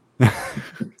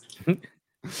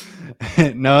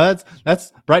No,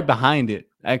 that's right behind it.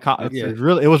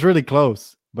 It was really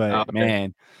close, but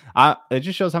man, it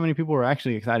just shows how many people were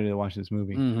actually excited to watch this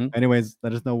movie. Anyways,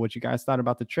 let us know what you guys thought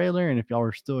about the trailer, and if y'all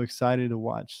are still excited to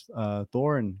watch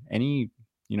Thor, and any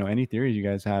theories you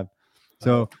guys have.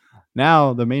 So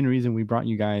now the main reason we brought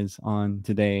you guys on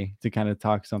today to kind of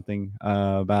talk something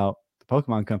about the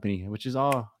Pokemon Company, which is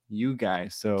all you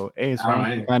guys. So Ace, why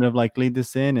don't you kind of like lead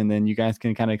this in, and then you guys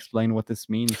can kind of explain what this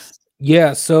means.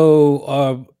 Yeah,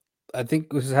 so I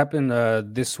think this happened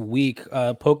this week.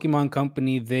 Pokemon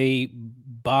Company, they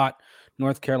bought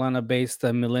North Carolina-based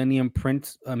Millennium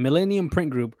Print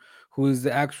Group, who is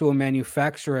the actual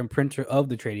manufacturer and printer of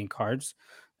the trading cards.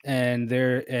 And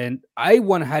I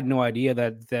had no idea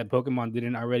that Pokemon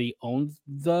didn't already own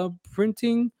the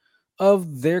printing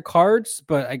of their cards,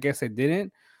 but I guess they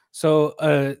didn't.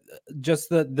 So just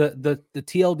the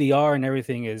TLDR and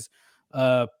everything is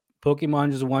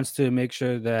Pokemon just wants to make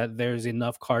sure that there's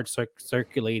enough cards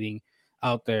circulating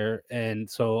out there, and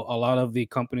so a lot of the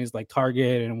companies like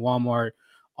Target and Walmart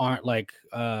aren't like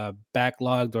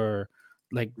backlogged, or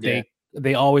like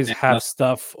they always have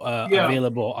stuff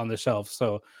available on the shelf.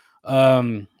 So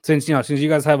since you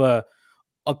guys have a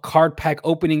card pack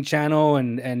opening channel,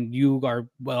 and you are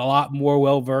a lot more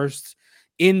well versed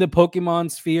in the Pokemon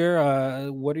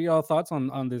sphere, what are y'all thoughts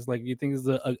on this? Like, you think it's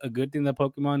a good thing that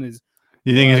Pokemon is?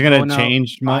 You think it's gonna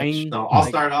change much? So I'll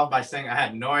start off by saying I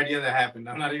had no idea that happened.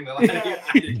 I'm not even gonna lie to you.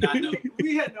 I did not know.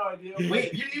 We had no idea.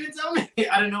 Wait, you didn't even tell me?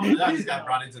 I didn't know. I just got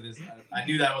brought into this. I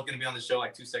knew that I was gonna be on the show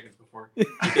like 2 seconds before you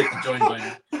hit the join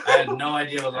button. I had no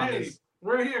idea what was on this.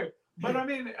 We're here. But I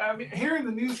mean, hearing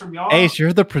the news from y'all. Ace,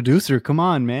 you're the producer. Come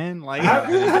on, man. Like,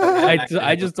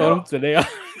 I just told him today.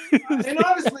 And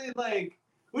honestly, like,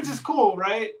 which is cool,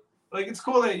 right? Like, it's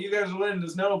cool that you guys are letting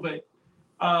us know, but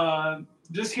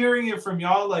just hearing it from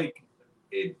y'all, like,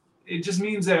 it just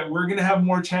means that we're gonna have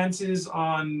more chances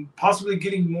on possibly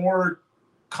getting more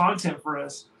content for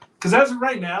us. Because as of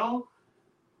right now,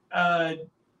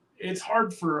 it's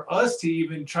hard for us to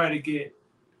even try to get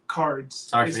cards.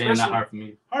 Sorry for him, not hard for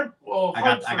me. Hard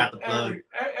I got the plug.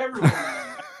 Everyone.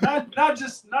 not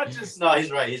just. No, he's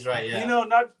right. Yeah. You know,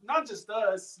 not just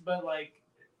us, but like,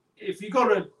 if you go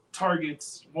to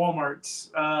Targets, Walmarts,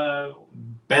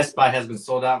 Best Buy has been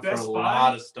sold out for Best a Buy?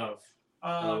 lot of stuff.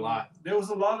 A lot. There was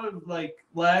a lot of like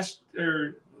what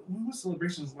was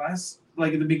celebrations last,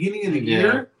 like in the beginning of the Yeah.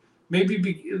 year,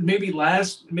 maybe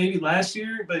last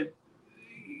year, but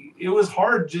it was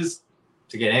hard just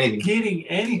To get anything. getting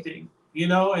anything, you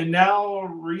know. And now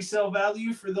resale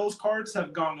value for those cards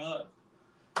have gone up.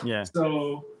 Yeah.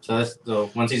 So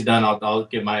once he's done, I'll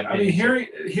give my opinion. I mean,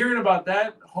 hearing about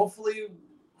that, hopefully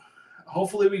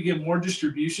we get more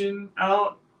distribution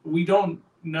out. We don't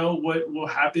know what will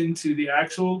happen to the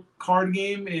actual card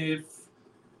game, if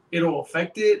it'll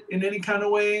affect it in any kind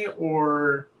of way,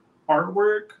 or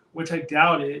artwork, which I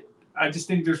doubt it. I just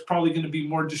think there's probably going to be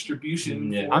more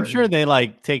distribution. Yeah. I'm sure they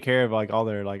like take care of like all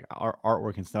their like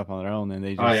artwork and stuff on their own, and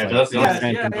they just yeah, like that's the only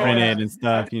print and printed and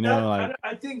stuff, you know, like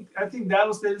I think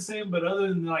that'll stay the same, but other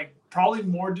than like probably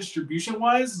more distribution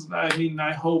wise, I mean,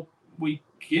 I hope we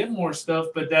get more stuff,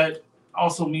 but that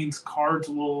also means cards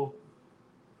will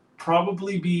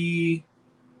probably be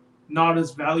not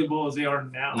as valuable as they are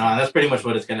now. No, that's pretty much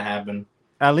what it's gonna happen.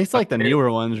 at least like the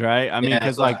newer ones, right? I mean, Yeah,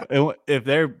 because so like if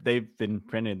they've been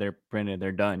printed,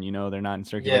 they're done, you know, they're not in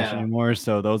circulation Yeah. anymore,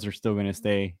 so those are still going to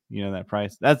stay, you know, that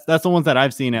price. That's the ones that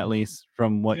I've seen, at least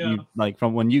from what you like,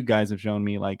 from when you guys have shown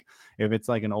me. Like if it's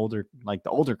like an older, like the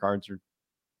older cards are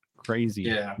crazy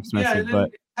expensive, and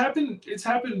but it's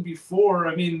happened before.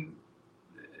 I mean,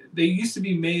 they used to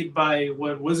be made by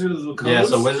Wizards of the Coast. Yeah,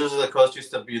 so Wizards of the Coast used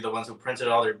to be the ones who printed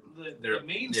all their the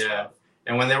main yeah. stuff.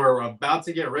 And when they were about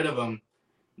to get rid of them,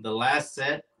 the last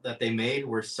set that they made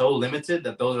were so limited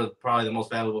that those are probably the most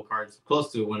valuable cards,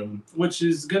 close to one of them. Which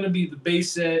is gonna be the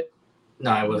base set.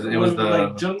 No, it wasn't. It was the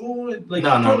like Jungle. Like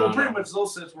No. pretty much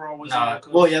those sets were always.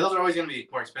 Well, yeah, those are always gonna be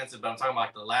more expensive. But I'm talking about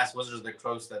like the last Wizards of the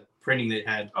Coast, that printing they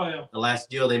had. Oh yeah. The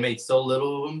last deal, they made so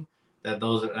little of them that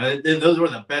those were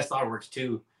the best artworks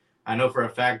too. I know for a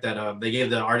fact that they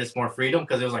gave the artists more freedom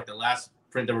because it was like the last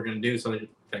print they were gonna do. So they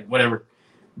like whatever,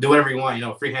 do whatever you want, you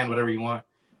know, freehand whatever you want.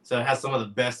 So it has some of the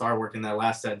best artwork in that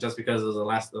last set, just because it was the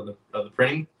last of the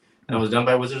printing that was done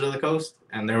by Wizards of the Coast,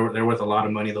 and they're worth a lot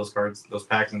of money. Those cards, those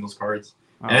packs, and those cards.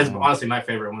 And it's honestly my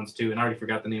favorite ones too. And I already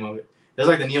forgot the name of it. It's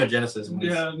like the Neo Genesis ones.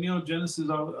 Yeah, Neo Genesis.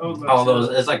 All those.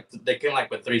 It's like they came like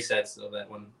with 3 sets of that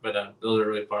one, but those are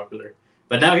really popular.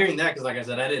 But now hearing that, because like I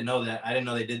said, I didn't know that. I didn't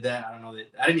know they did that.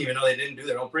 I didn't even know they didn't do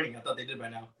their own printing. I thought they did by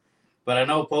now. But I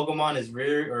know Pokemon's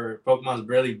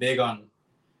really big on,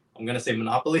 I'm gonna say,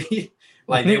 monopoly.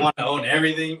 Like they want to own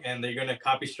everything, and they're gonna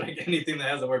copy strike anything that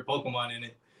has the word Pokemon in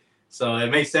it. So it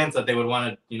makes sense that they would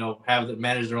want to, you know,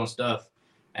 manage their own stuff.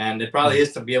 And it probably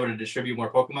is to be able to distribute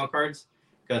more Pokemon cards,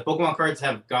 because Pokemon cards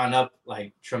have gone up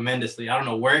like tremendously. I don't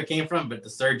know where it came from, but the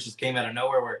surge just came out of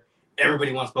nowhere where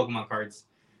everybody wants Pokemon cards.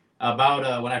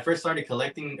 About when I first started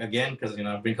collecting again, because you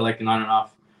know I've been collecting on and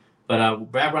off,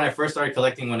 but back when I first started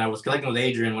collecting, when I was collecting with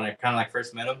Adrian, when I kind of like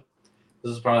first met him,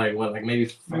 this is probably maybe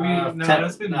 10,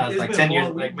 it's like 10 years,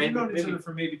 like maybe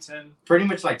for maybe 10. Pretty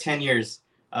much like 10 years.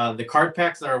 The card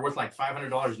packs that are worth like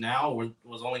 $500 now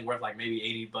was only worth like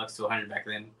maybe $80 to $100 back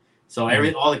then. So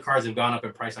all the cards have gone up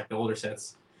in price, like the older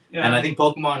sets. Yeah. And I think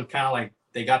Pokemon kind of like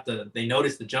they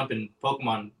noticed the jump in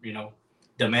Pokemon, you know,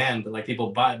 demand, like people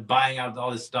buying out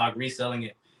all this stock, reselling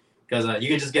it, because you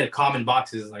can just get common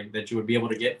boxes like that you would be able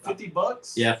to get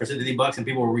 $50. Yeah, for $50, and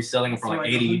people were reselling them for like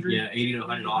 $80 to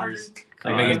 $100,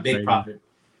 like making a big profit.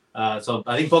 So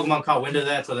I think Pokemon caught wind of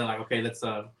that, so they're like, okay, let's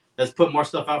put more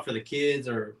stuff out for the kids,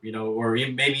 or you know, or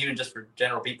maybe even just for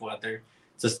general people out there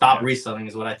to stop reselling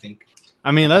is what I think.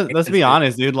 I mean, let's be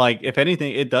honest, dude. Like, if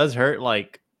anything, it does hurt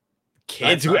like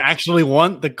kids who actually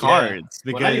want the cards.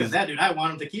 Because not even that, dude. I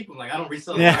want them to keep them. Like, I don't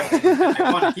resell them. Yeah.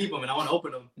 I want to keep them and I want to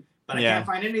open them, but I can't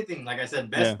find anything. Like I said,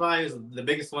 Best Buy is the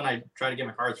biggest one I try to get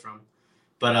my cards from,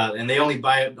 but and they only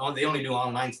do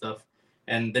online stuff,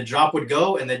 and the drop would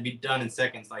go and they'd be done in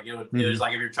seconds. Like it was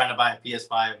like if you're trying to buy a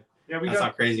PS5. Yeah, that's how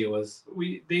crazy it was.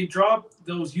 They dropped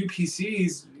those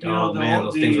UPCs.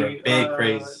 Those things were big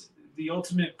craze. The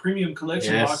Ultimate Premium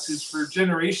Collection boxes for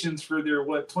generations for their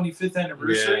 25th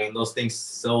anniversary. Yeah, and those things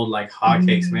sold like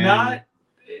hotcakes, man.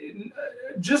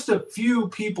 Just a few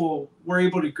people were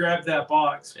able to grab that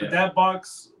box, but that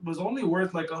box was only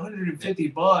worth like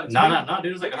 $150. No, dude,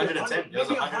 it was like 110. It was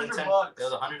 $110. It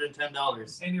was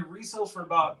 $110. And it resells for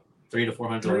about $300 to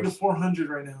 $400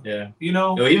 right now. Yeah, you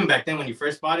know, even back then when you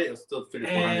first bought it, it was still $300 to $400.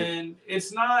 And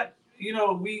it's not, you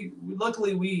know, we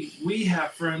luckily we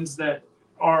have friends that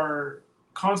are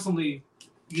constantly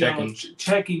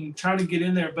checking, trying to get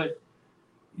in there, but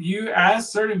you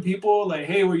ask certain people like,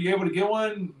 hey, were you able to get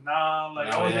one? Nah, like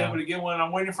I wasn't able to get one.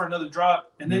 I'm waiting for another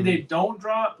drop, and then they don't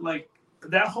drop. Like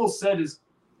that whole set is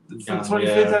for the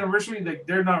 25th anniversary, like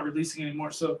they're not releasing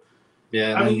anymore. So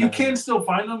yeah, I mean, you can still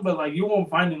find them, but like you won't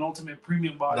find an Ultimate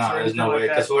Premium box. No, there's no way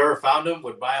because whoever found them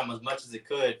would buy them as much as they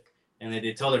could, and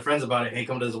they tell their friends about it. Hey,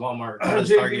 come to this Walmart, come to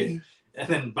this Target, and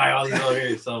then buy all these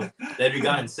others. So they'd be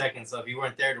gone in seconds. So if you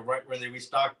weren't there to when they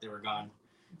restocked, they were gone.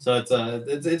 So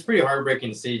it's pretty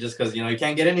heartbreaking to see just because you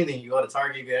can't get anything. You go to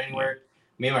Target, you get anywhere.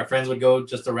 Me and my friends would go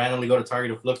just to randomly go to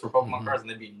Target to look for Pokemon cards, and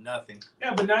there'd be nothing.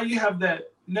 Yeah, but now you have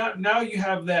that. Now you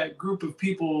have that group of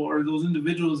people or those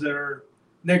individuals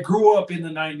that grew up in the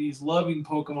 90s loving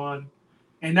Pokemon,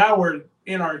 and now we're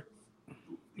in our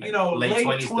late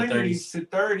 20s to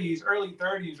 30s, early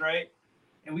 30s, right?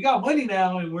 And we got money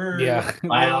now, and we're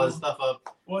buying all this stuff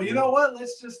up. Well, you know what?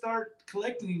 Let's just start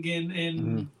collecting again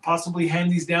and possibly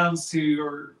hand these down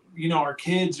to our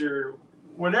kids or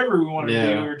whatever we want to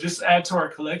do, or just add to our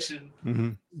collection.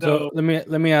 So let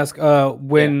me ask, what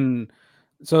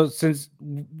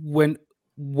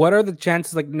are the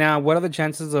chances what are the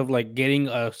chances of like getting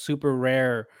a super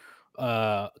rare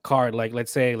card? Like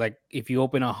let's say like if you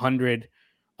open 100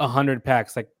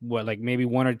 packs, like what, like maybe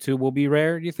 1 or 2 will be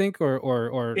rare, do you think?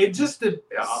 Or it just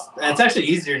it's actually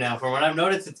easier now. From what I've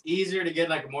noticed, it's easier to get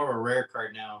like more of a rare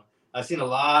card now. I've seen a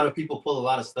lot of people pull a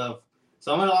lot of stuff.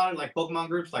 So I'm in a lot of like Pokemon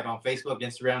groups, like on Facebook,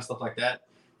 Instagram, stuff like that.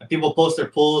 And people post their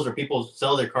pulls or people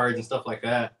sell their cards and stuff like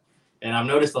that. And I've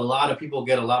noticed a lot of people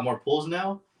get a lot more pulls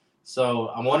now. So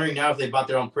I'm wondering now if they bought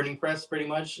their own printing press, pretty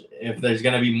much, if there's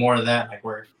gonna be more of that, like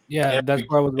where that's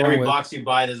where I was going every with. box you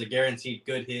buy, there's a guaranteed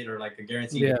good hit or like a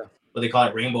guaranteed what they call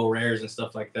it rainbow rares and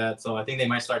stuff like that. So I think they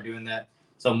might start doing that.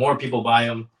 So more people buy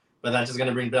them, but that's just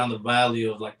gonna bring down the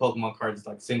value of like Pokemon cards,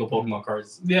 like single Pokemon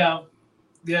cards. Yeah,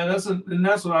 that's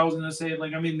what I was gonna say.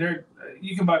 Like, I mean,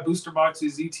 you can buy booster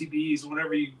boxes, ETBs,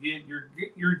 whatever you get.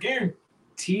 You're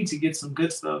guaranteed to get some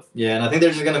good stuff. Yeah, and I think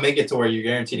they're just gonna make it to where you're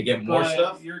guaranteed to get more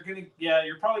stuff. You're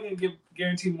probably gonna get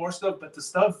guaranteed more stuff, but the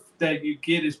stuff that you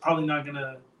get is probably not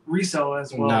gonna resell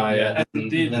as well. No, as it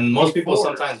did. And most people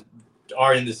sometimes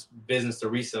are in this business to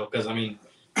resell because I mean,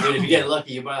 dude, if you get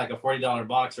lucky, you buy like a $40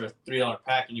 box or a $3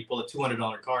 pack, and you pull a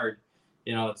 $200 card.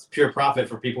 It's pure profit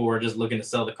for people who are just looking to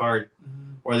sell the card,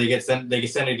 or they get sent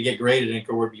it to get graded and it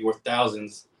could be worth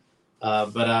thousands.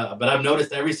 But I've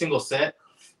noticed every single set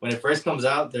when it first comes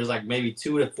out, there's like maybe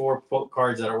 2 to 4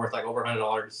 cards that are worth like over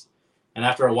 $100, and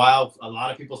after a while, a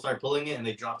lot of people start pulling it and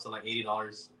they drop to like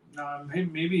 $80.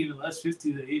 Maybe even less,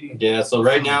 50 to 80. Yeah, so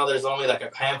right now there's only like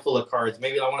a handful of cards.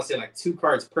 Maybe I want to say like 2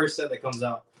 cards per set that comes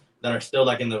out that are still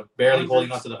like in the barely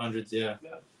holding on to the hundreds. Yeah.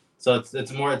 So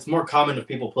it's more common of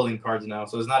people pulling cards now.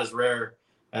 So it's not as rare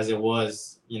as it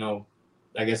was,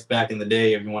 I guess back in the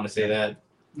day, if you want to say that.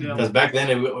 Yeah. Because back then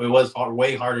it was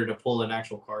way harder to pull an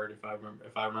actual card, if I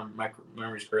remember my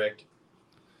memory's correct.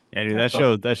 Yeah,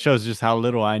 dude, that shows just how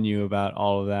little I knew about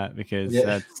all of that, because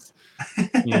that's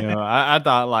I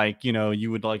thought like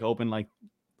you would like open like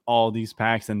all these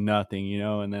packs and nothing,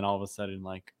 and then all of a sudden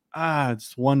like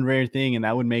it's one rare thing and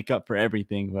that would make up for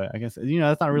everything. But I guess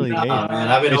that's not really the case. Man,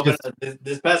 I've been opening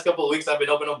this past couple of weeks. I've been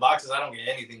opening up boxes. I don't get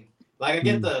anything. Like I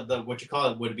get the what you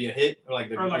call it would be a hit or like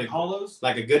hollows,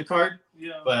 like a good card.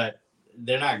 Yeah. But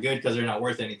they're not good because they're not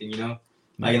worth anything.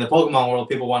 Like in the Pokemon world,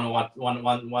 people want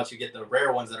to watch you get the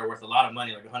rare ones that are worth a lot of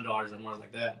money, like $100 and more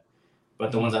like that.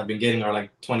 But the ones I've been getting are like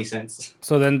 20 cents.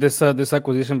 So then this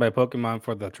acquisition by Pokemon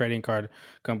for the trading card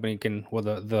company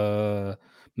the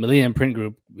Millennium Print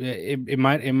Group, it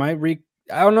might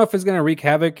I don't know if it's gonna wreak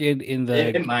havoc in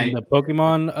the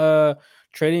Pokemon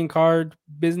trading card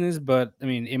business, but I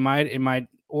mean it might,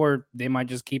 or they might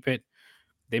just keep it.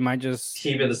 They might just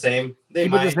keep it the same.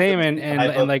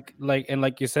 And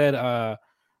like you said,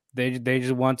 they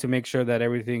just want to make sure that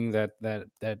everything that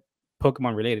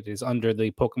Pokemon related is under the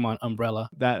Pokemon umbrella.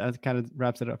 That kind of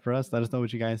wraps it up for us. Let us know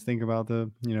what you guys think about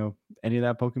any of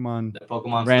that Pokemon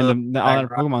random stuff, all that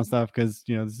Pokemon stuff, because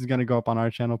this is gonna go up on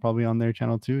our channel, probably on their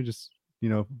channel too. Just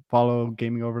follow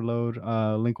Gaming Overload.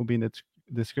 Link will be in the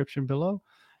description below.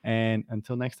 And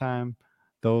until next time,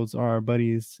 those are our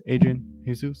buddies Adrian,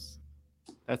 Jesus.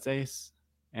 That's Ace,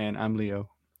 and I'm Leo.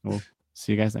 We'll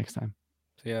see you guys next time.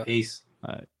 See ya. Peace.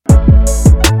 Bye.